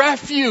 they were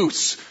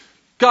refuse.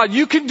 God,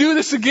 you can do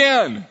this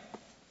again.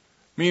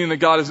 Meaning that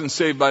God isn't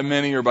saved by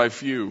many or by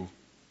few.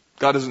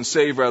 God isn't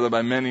saved rather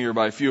by many or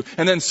by few.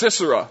 And then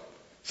Sisera.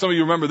 Some of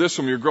you remember this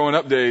from your growing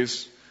up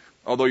days.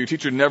 Although your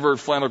teacher never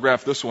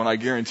flannelgraphed this one, I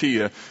guarantee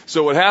you.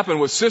 So what happened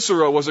was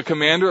Sisera was a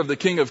commander of the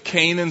king of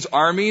Canaan's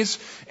armies.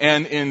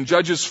 And in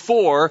Judges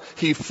 4,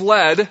 he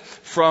fled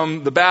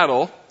from the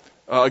battle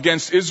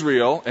against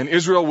Israel. And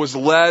Israel was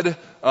led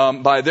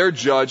by their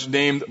judge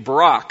named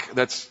Barak.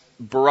 That's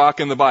Barak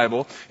in the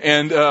Bible.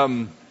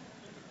 And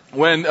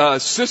when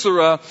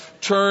Sisera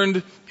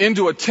turned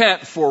into a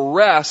tent for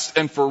rest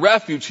and for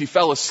refuge, he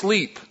fell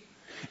asleep.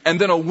 And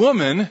then a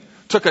woman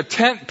took a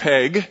tent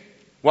peg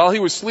while he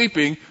was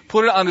sleeping,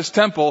 put it on his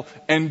temple,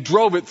 and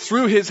drove it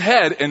through his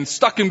head and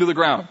stuck him to the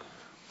ground.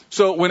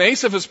 So when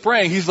Asaph is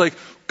praying, he's like,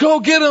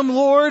 go get him,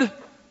 Lord,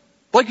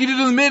 like you did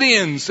to the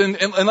Midians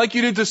and like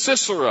you did to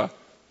Sisera.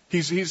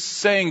 He's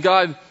saying,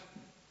 God,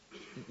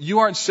 you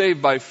aren't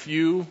saved by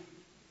few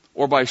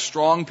or by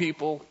strong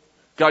people.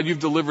 God, you've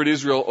delivered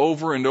Israel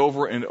over and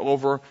over and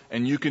over,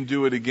 and you can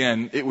do it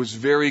again. It was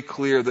very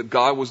clear that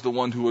God was the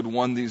one who had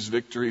won these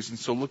victories. And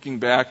so looking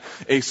back,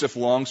 Asaph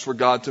longs for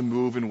God to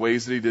move in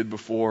ways that he did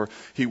before.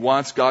 He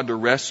wants God to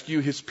rescue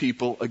his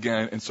people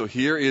again. And so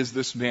here is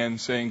this man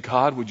saying,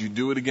 God, would you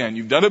do it again?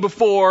 You've done it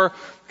before.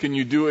 Can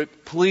you do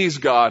it, please,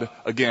 God,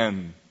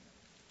 again?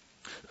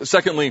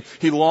 Secondly,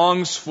 he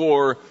longs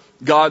for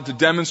God to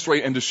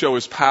demonstrate and to show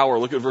his power.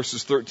 Look at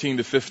verses 13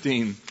 to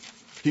 15.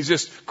 He's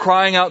just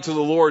crying out to the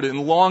Lord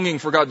and longing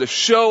for God to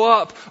show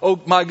up. Oh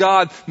my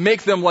God,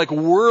 make them like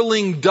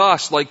whirling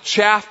dust, like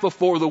chaff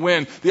before the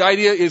wind. The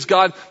idea is,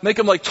 God, make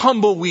them like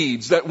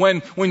tumbleweeds, that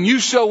when you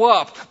show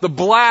up, the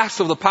blast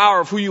of the power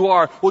of who you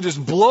are will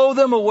just blow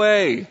them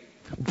away.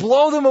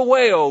 Blow them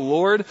away, oh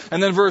Lord.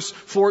 And then verse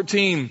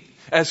 14.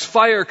 As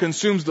fire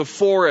consumes the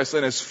forest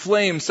and as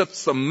flame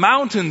sets the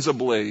mountains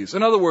ablaze.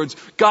 In other words,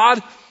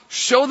 God,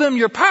 show them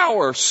your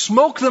power.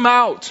 Smoke them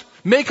out.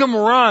 Make them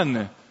run.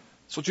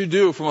 That's what you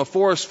do from a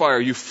forest fire.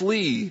 You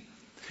flee.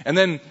 And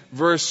then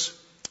verse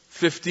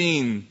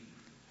 15.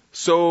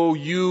 So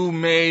you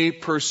may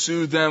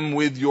pursue them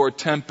with your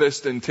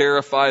tempest and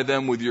terrify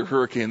them with your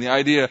hurricane. The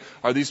idea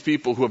are these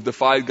people who have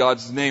defied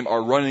God's name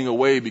are running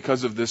away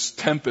because of this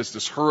tempest,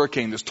 this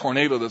hurricane, this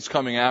tornado that's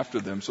coming after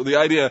them. So the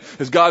idea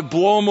is, God,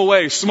 blow them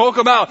away, smoke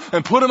them out,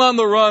 and put them on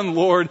the run,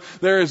 Lord.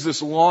 There is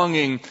this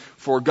longing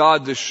for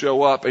God to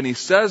show up. And he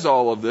says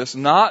all of this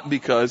not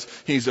because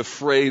he's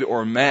afraid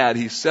or mad.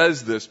 He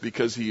says this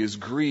because he is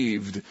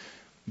grieved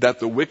that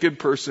the wicked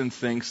person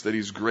thinks that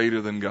he's greater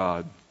than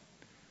God.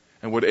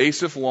 And what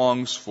Asaph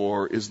longs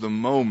for is the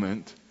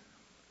moment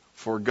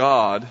for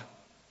God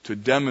to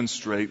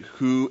demonstrate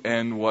who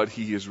and what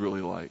he is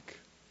really like.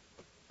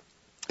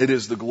 It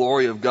is the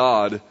glory of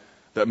God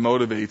that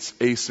motivates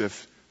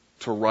Asaph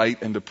to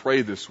write and to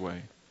pray this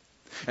way.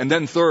 And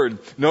then third,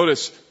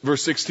 notice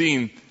verse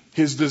 16,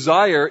 his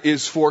desire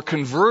is for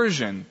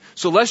conversion.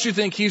 So lest you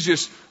think he's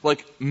just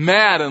like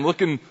mad and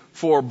looking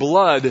for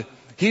blood,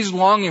 he's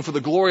longing for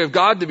the glory of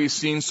God to be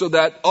seen so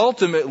that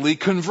ultimately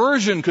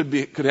conversion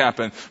could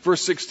happen.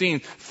 Verse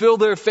 16, fill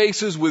their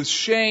faces with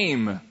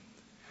shame,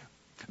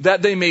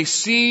 that they may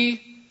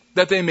seek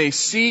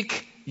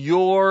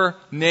your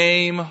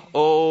name,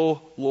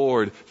 O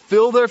Lord.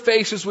 Fill their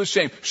faces with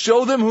shame.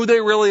 Show them who they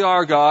really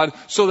are, God,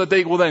 so that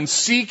they will then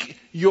seek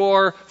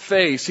your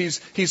face.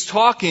 He's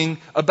talking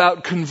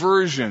about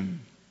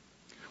conversion.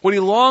 What he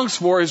longs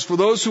for is for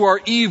those who are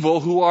evil,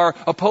 who are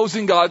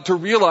opposing God, to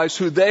realize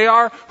who they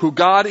are, who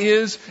God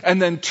is, and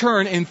then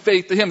turn in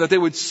faith to him, that they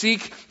would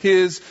seek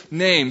his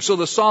name. So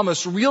the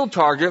psalmist's real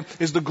target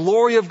is the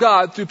glory of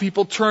God through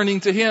people turning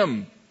to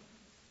him.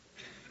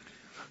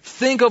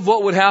 Think of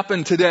what would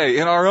happen today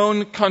in our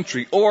own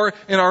country, or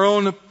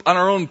on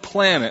our own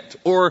planet,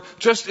 or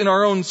just in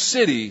our own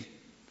city,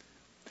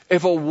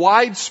 if a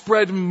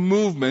widespread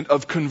movement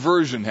of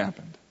conversion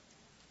happened.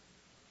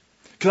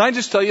 Can I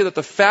just tell you that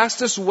the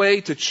fastest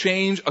way to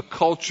change a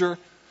culture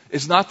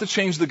is not to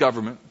change the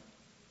government.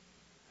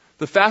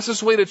 The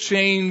fastest way to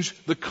change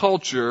the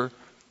culture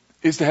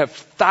is to have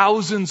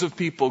thousands of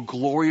people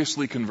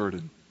gloriously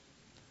converted.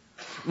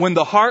 When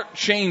the heart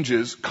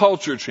changes,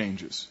 culture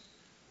changes.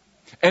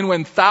 And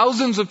when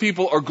thousands of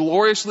people are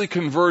gloriously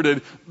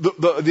converted,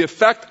 the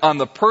effect on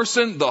the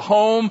person, the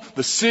home,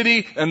 the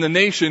city, and the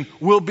nation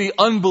will be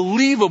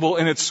unbelievable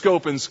in its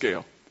scope and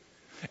scale.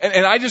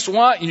 And I just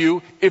want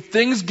you, if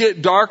things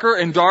get darker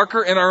and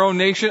darker in our own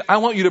nation, I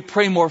want you to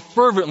pray more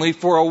fervently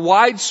for a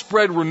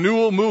widespread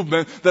renewal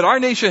movement that our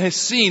nation has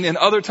seen in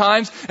other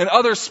times and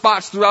other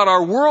spots throughout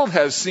our world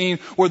has seen,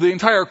 where the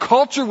entire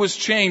culture was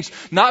changed,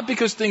 not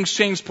because things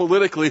changed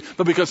politically,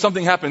 but because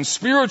something happened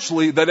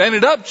spiritually that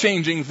ended up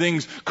changing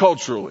things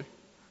culturally.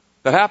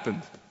 That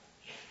happened.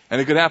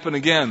 And it could happen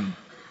again.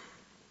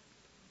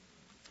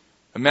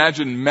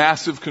 Imagine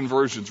massive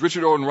conversions.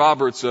 Richard Owen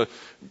Roberts, a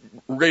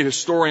great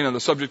historian on the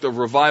subject of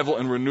revival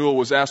and renewal,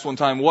 was asked one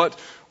time what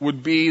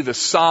would be the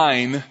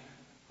sign,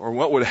 or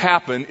what would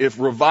happen if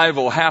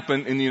revival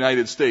happened in the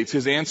United States.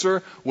 His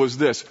answer was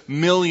this: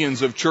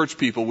 millions of church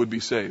people would be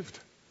saved.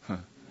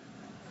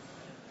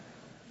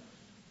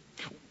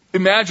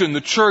 Imagine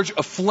the church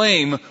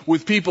aflame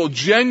with people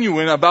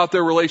genuine about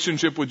their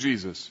relationship with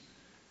Jesus.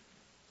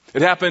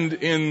 It happened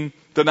in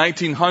the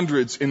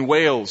 1900s in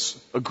Wales.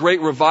 A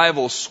great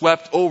revival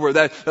swept over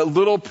that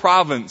little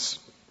province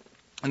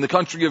in the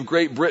country of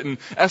Great Britain.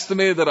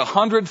 Estimated that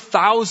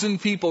 100,000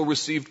 people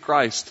received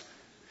Christ.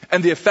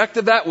 And the effect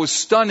of that was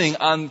stunning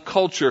on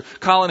culture.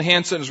 Colin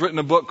Hansen has written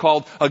a book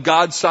called A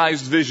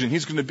God-Sized Vision.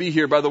 He's going to be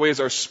here, by the way,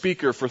 as our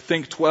speaker for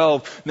Think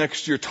 12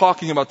 next year,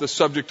 talking about the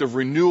subject of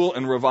renewal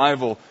and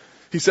revival.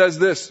 He says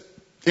this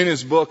in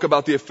his book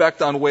about the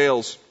effect on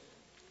Wales.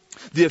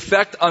 The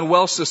effect on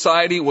Welsh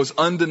society was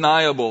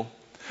undeniable.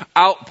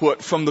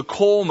 Output from the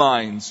coal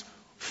mines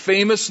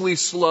famously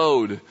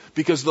slowed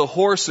because the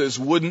horses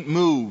wouldn't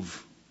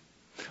move.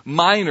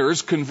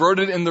 Miners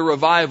converted in the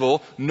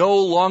revival no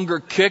longer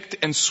kicked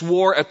and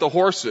swore at the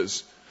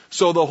horses,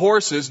 so the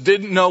horses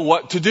didn't know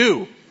what to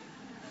do.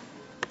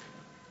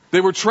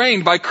 They were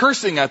trained by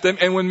cursing at them,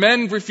 and when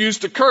men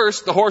refused to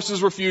curse, the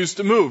horses refused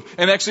to move,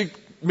 and actually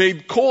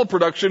made coal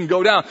production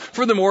go down.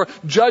 Furthermore,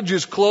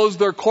 judges closed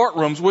their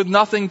courtrooms with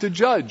nothing to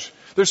judge.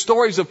 There's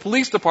stories of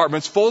police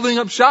departments folding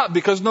up shop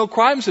because no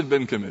crimes had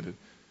been committed.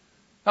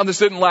 Now, this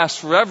didn't last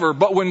forever,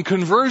 but when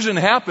conversion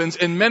happens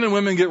and men and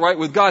women get right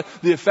with God,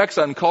 the effects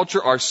on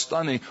culture are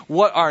stunning.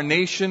 What our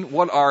nation,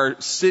 what our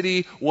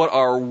city, what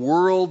our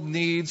world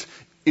needs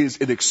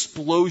is an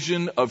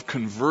explosion of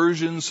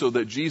conversion so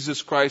that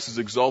Jesus Christ is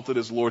exalted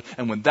as Lord.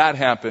 And when that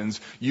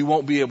happens, you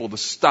won't be able to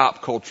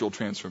stop cultural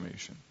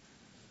transformation.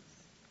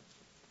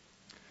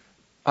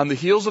 On the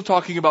heels of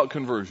talking about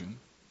conversion,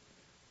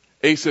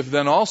 Asaph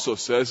then also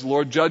says,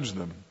 Lord, judge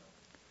them.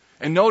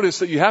 And notice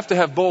that you have to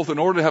have both in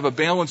order to have a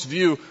balanced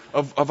view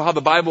of how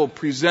the Bible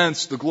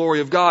presents the glory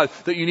of God,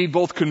 that you need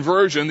both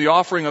conversion, the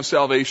offering of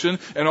salvation,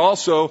 and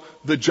also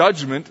the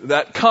judgment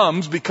that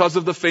comes because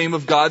of the fame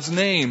of God's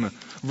name.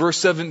 Verse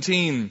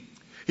 17,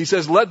 he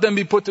says, let them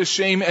be put to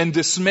shame and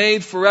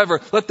dismayed forever.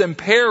 Let them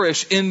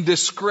perish in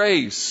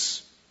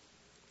disgrace.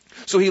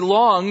 So he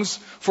longs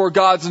for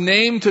God's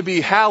name to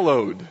be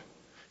hallowed.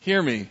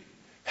 Hear me.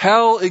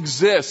 Hell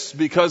exists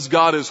because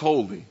God is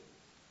holy.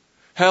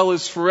 Hell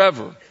is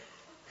forever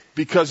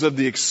because of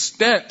the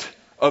extent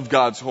of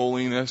God's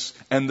holiness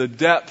and the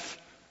depth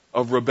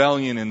of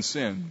rebellion and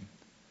sin.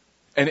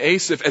 And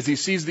Asaph, as he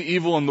sees the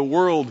evil in the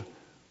world,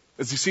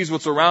 as he sees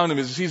what's around him,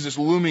 as he sees this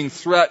looming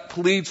threat,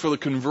 pleads for the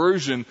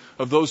conversion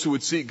of those who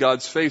would seek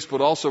God's face,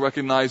 but also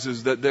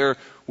recognizes that there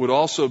would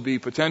also be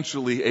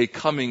potentially a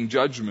coming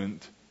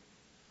judgment.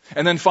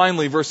 And then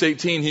finally, verse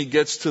 18, he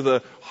gets to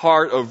the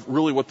heart of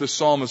really what this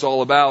psalm is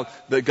all about,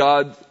 that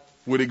God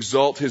would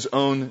exalt his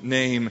own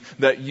name,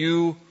 that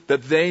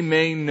they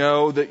may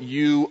know that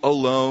you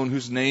alone,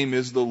 whose name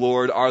is the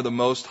Lord, are the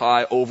Most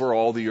High over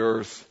all the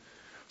earth.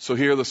 So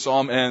here the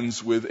psalm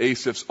ends with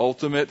Asaph's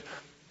ultimate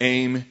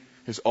aim,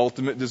 his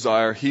ultimate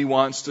desire. He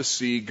wants to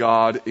see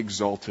God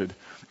exalted.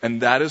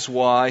 And that is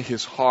why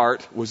his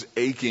heart was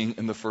aching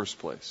in the first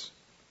place.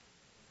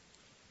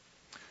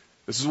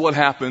 This is what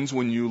happens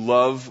when you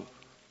love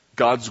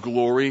God's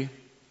glory,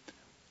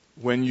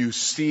 when you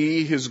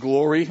see his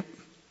glory.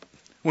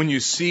 When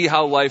you see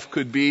how life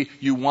could be,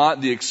 you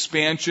want the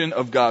expansion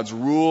of God's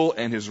rule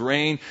and his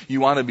reign. You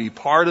want to be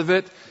part of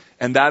it.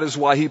 And that is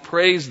why he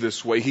prays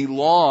this way. He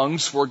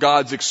longs for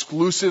God's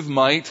exclusive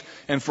might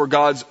and for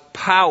God's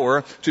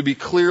power to be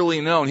clearly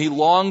known. He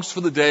longs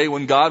for the day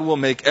when God will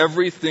make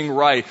everything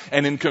right.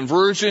 And in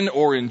conversion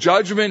or in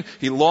judgment,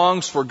 he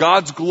longs for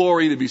God's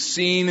glory to be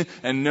seen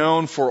and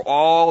known for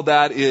all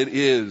that it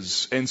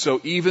is. And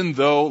so even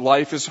though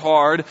life is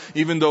hard,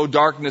 even though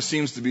darkness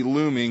seems to be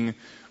looming,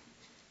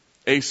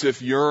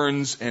 Asaph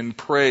yearns and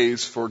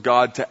prays for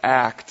God to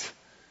act.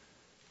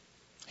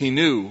 He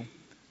knew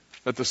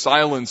that the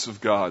silence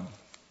of God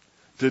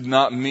did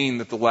not mean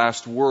that the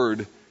last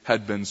word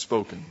had been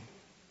spoken.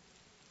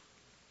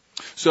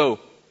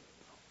 So,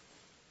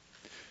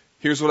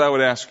 here's what I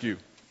would ask you.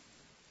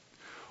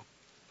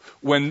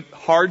 When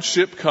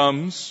hardship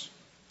comes,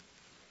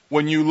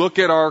 when you look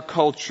at our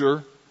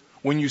culture,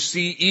 when you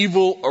see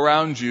evil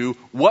around you,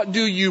 what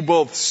do you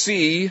both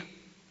see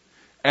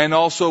and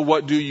also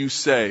what do you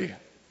say? Let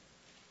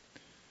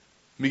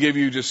me give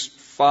you just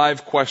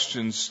 5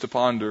 questions to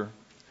ponder.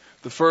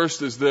 The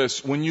first is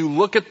this: when you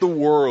look at the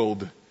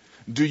world,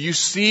 do you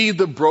see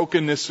the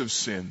brokenness of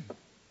sin?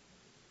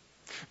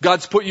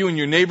 God's put you in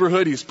your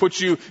neighborhood. He's put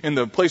you in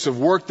the place of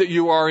work that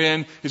you are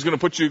in. He's going to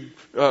put you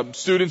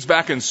students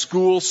back in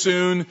school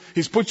soon.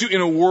 He's put you in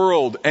a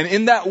world. And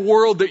in that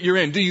world that you're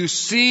in, do you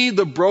see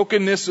the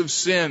brokenness of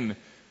sin?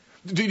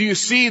 Do you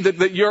see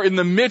that you're in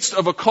the midst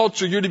of a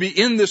culture? You're to be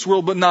in this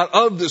world, but not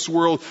of this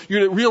world.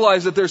 You're to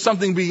realize that there's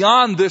something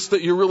beyond this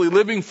that you're really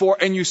living for.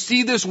 And you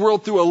see this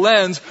world through a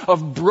lens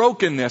of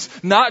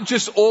brokenness. Not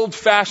just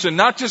old-fashioned,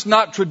 not just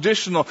not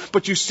traditional,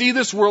 but you see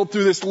this world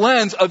through this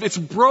lens of it's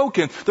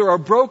broken. There are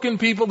broken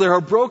people, there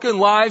are broken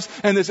lives,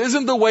 and this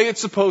isn't the way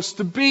it's supposed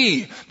to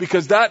be.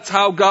 Because that's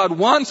how God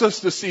wants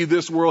us to see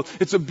this world.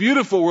 It's a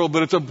beautiful world,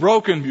 but it's a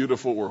broken,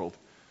 beautiful world.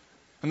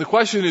 And the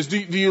question is, do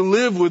you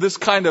live with this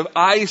kind of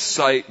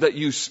eyesight that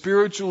you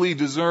spiritually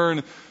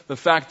discern the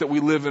fact that we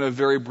live in a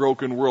very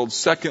broken world?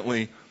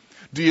 Secondly,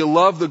 do you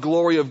love the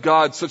glory of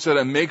God such that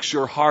it makes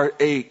your heart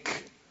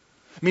ache?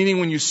 Meaning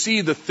when you see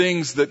the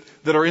things that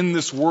are in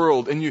this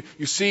world and you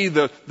see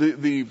the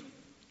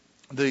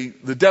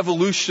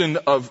devolution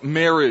of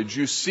marriage,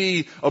 you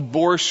see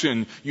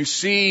abortion, you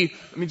see,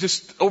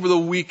 just over the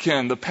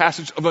weekend, the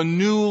passage of a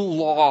new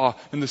law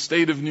in the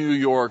state of New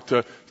York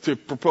to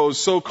propose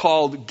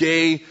so-called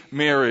gay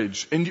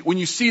marriage. And when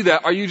you see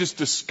that, are you just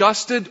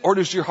disgusted or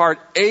does your heart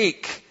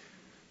ache?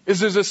 Is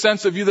there a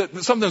sense of you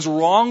that something's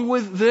wrong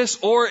with this?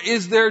 Or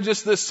is there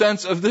just this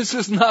sense of this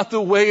is not the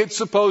way it's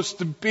supposed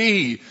to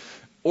be?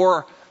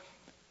 Or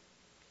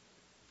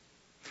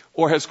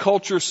has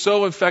culture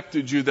so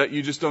affected you that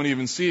you just don't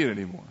even see it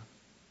anymore?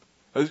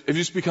 Have you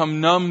just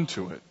become numb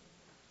to it?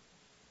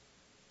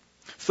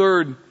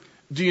 Third,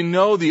 do you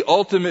know the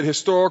ultimate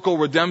historical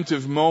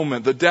redemptive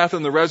moment, the death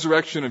and the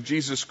resurrection of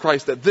Jesus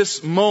Christ, that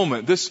this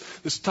moment, this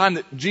time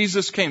that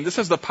Jesus came, this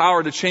has the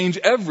power to change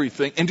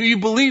everything? And do you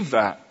believe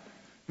that?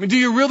 Do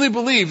you really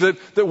believe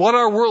that what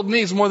our world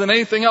needs more than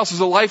anything else is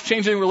a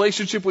life-changing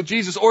relationship with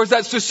Jesus? Or is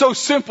that just so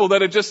simple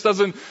that it just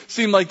doesn't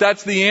seem like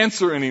that's the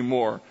answer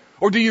anymore?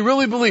 Or do you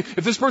really believe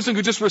if this person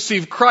could just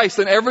receive Christ,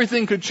 then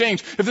everything could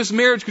change? If this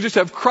marriage could just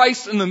have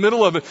Christ in the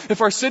middle of it,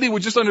 if our city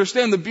would just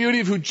understand the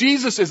beauty of who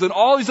Jesus is, then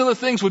all these other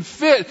things would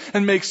fit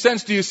and make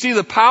sense. Do you see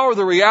the power,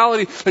 the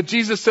reality that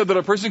Jesus said that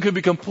a person could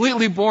be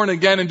completely born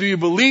again? And do you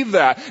believe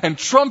that and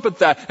trumpet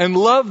that and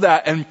love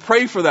that and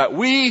pray for that?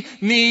 We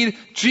need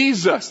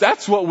Jesus.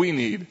 That's what we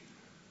need.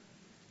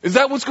 Is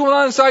that what's going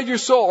on inside your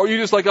soul? Or are you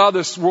just like,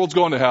 this world's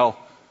going to hell?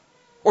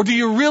 Or do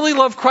you really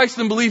love Christ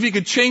and believe He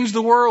could change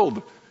the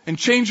world and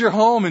change your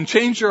home and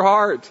change your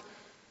heart?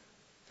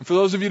 And for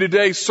those of you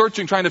today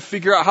searching, trying to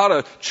figure out how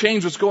to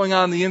change what's going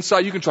on the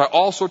inside, you can try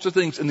all sorts of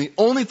things. And the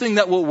only thing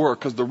that will work,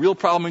 because the real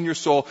problem in your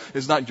soul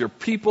is not your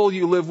people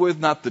you live with,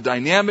 not the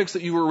dynamics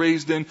that you were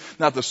raised in,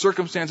 not the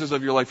circumstances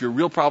of your life. Your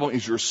real problem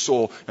is your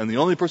soul. And the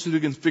only person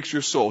who can fix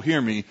your soul, hear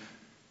me,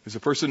 is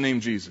a person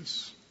named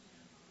Jesus.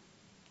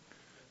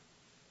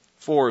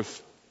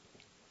 Fourth,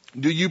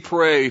 do you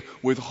pray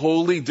with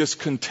holy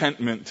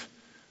discontentment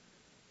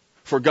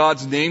for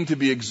God's name to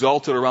be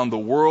exalted around the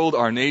world,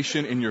 our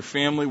nation, in your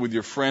family, with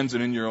your friends,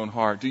 and in your own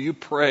heart? Do you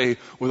pray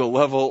with a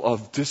level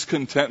of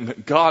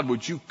discontentment? God,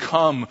 would you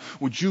come?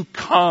 Would you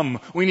come?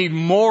 We need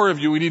more of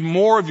you. We need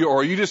more of you. Or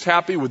are you just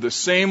happy with the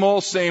same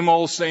old, same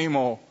old, same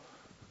old?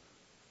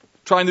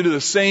 Trying to do the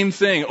same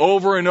thing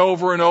over and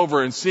over and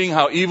over and seeing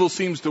how evil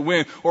seems to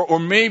win. Or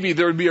maybe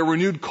there would be a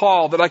renewed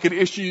call that I could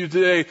issue you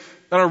today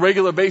on a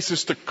regular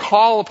basis to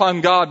call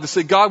upon God, to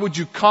say, God, would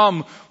you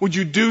come? Would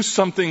you do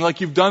something like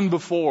you've done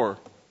before?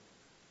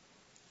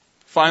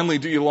 Finally,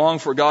 do you long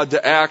for God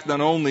to act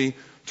not only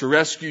to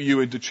rescue you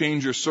and to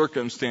change your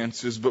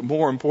circumstances, but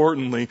more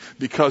importantly,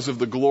 because of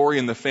the glory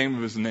and the fame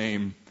of His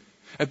name?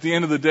 At the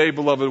end of the day,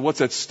 beloved,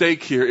 what's at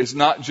stake here is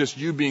not just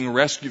you being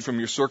rescued from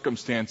your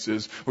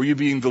circumstances or you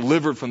being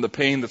delivered from the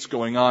pain that's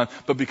going on,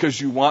 but because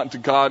you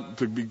want God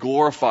to be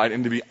glorified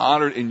and to be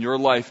honored in your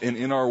life and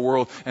in our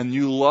world. And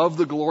you love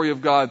the glory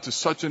of God to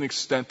such an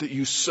extent that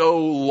you so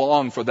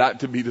long for that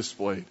to be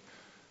displayed.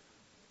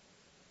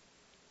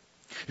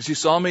 You see,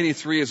 Psalm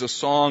 83 is a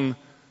song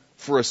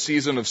for a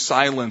season of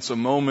silence, a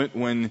moment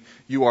when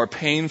you are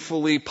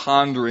painfully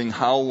pondering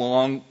how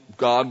long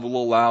God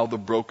will allow the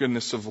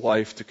brokenness of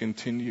life to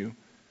continue.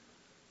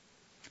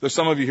 There's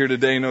some of you here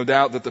today, no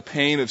doubt, that the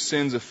pain of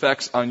sin's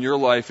effects on your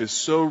life is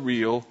so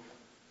real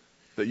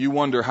that you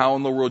wonder how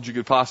in the world you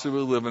could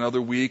possibly live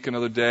another week,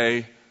 another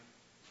day,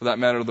 for that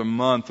matter, another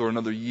month or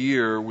another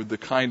year with the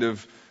kind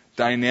of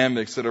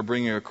dynamics that are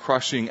bringing a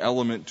crushing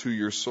element to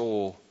your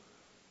soul.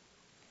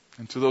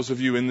 And to those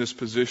of you in this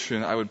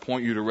position, I would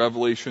point you to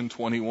Revelation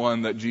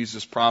 21, that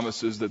Jesus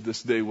promises that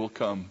this day will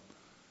come.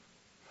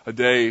 A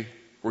day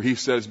where He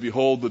says,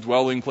 behold, the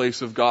dwelling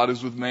place of God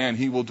is with man.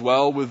 He will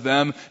dwell with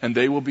them, and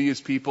they will be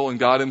His people, and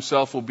God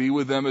Himself will be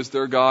with them as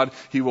their God.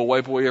 He will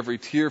wipe away every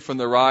tear from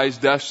their eyes.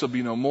 Death shall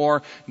be no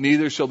more.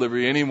 Neither shall there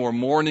be any more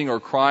mourning or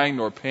crying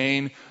nor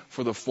pain,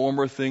 for the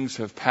former things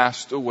have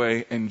passed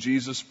away. And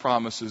Jesus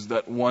promises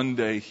that one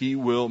day He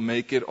will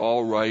make it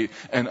all right.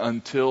 And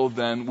until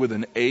then, with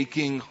an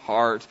aching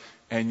heart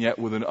and yet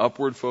with an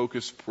upward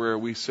focused prayer,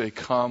 we say,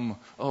 come,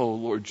 oh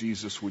Lord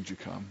Jesus, would you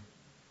come?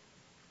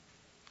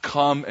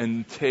 Come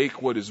and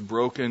take what is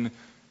broken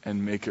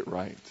and make it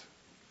right.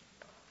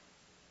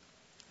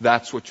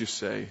 That's what you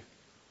say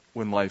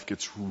when life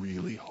gets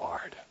really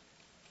hard.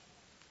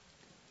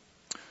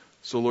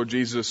 So Lord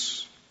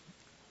Jesus,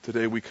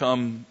 today we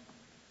come,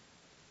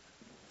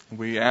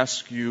 we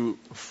ask you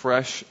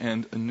fresh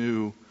and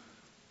anew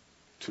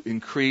to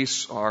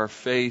increase our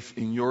faith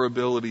in your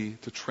ability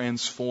to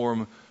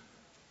transform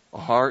a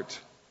heart,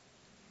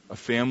 a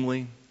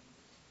family,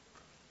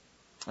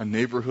 a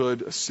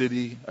neighborhood, a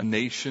city, a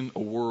nation, a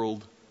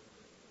world.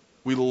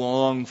 We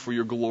long for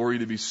your glory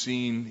to be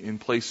seen in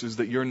places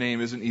that your name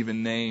isn't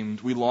even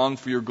named. We long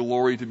for your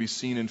glory to be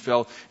seen and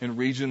felt in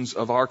regions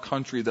of our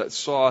country that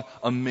saw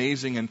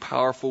amazing and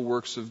powerful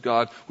works of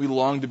God. We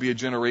long to be a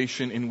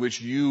generation in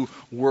which you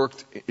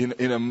worked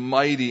in a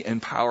mighty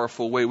and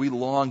powerful way. We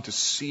long to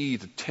see,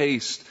 to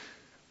taste,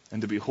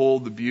 and to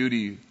behold the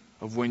beauty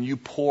of when you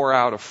pour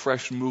out a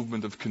fresh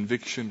movement of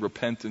conviction,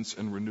 repentance,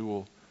 and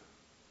renewal.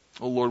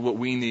 Oh Lord, what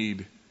we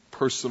need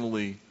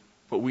personally,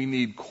 what we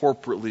need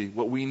corporately,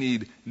 what we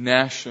need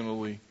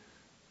nationally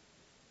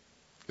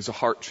is a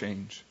heart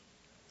change.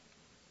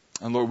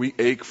 And Lord, we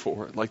ache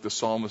for it like the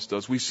psalmist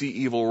does. We see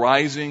evil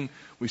rising,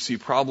 we see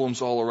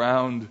problems all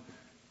around,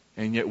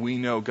 and yet we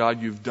know,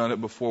 God, you've done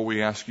it before.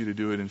 We ask you to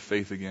do it in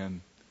faith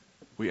again.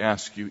 We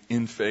ask you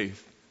in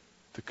faith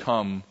to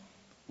come,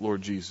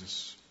 Lord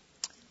Jesus.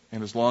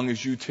 And as long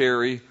as you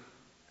tarry,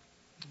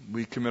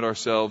 we commit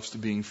ourselves to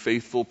being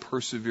faithful,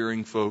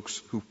 persevering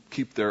folks who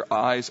keep their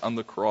eyes on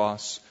the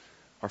cross,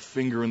 our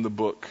finger in the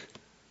book,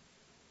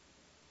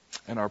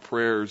 and our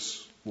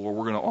prayers, Lord,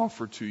 we're going to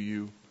offer to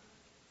you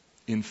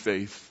in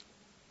faith,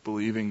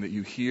 believing that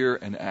you hear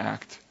and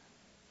act.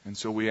 And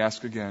so we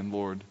ask again,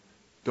 Lord,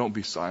 don't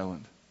be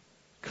silent.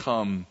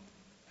 Come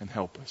and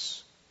help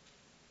us.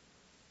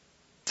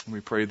 And we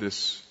pray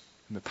this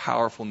in the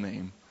powerful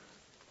name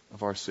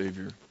of our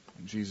Savior.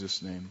 In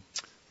Jesus' name,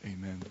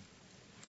 amen.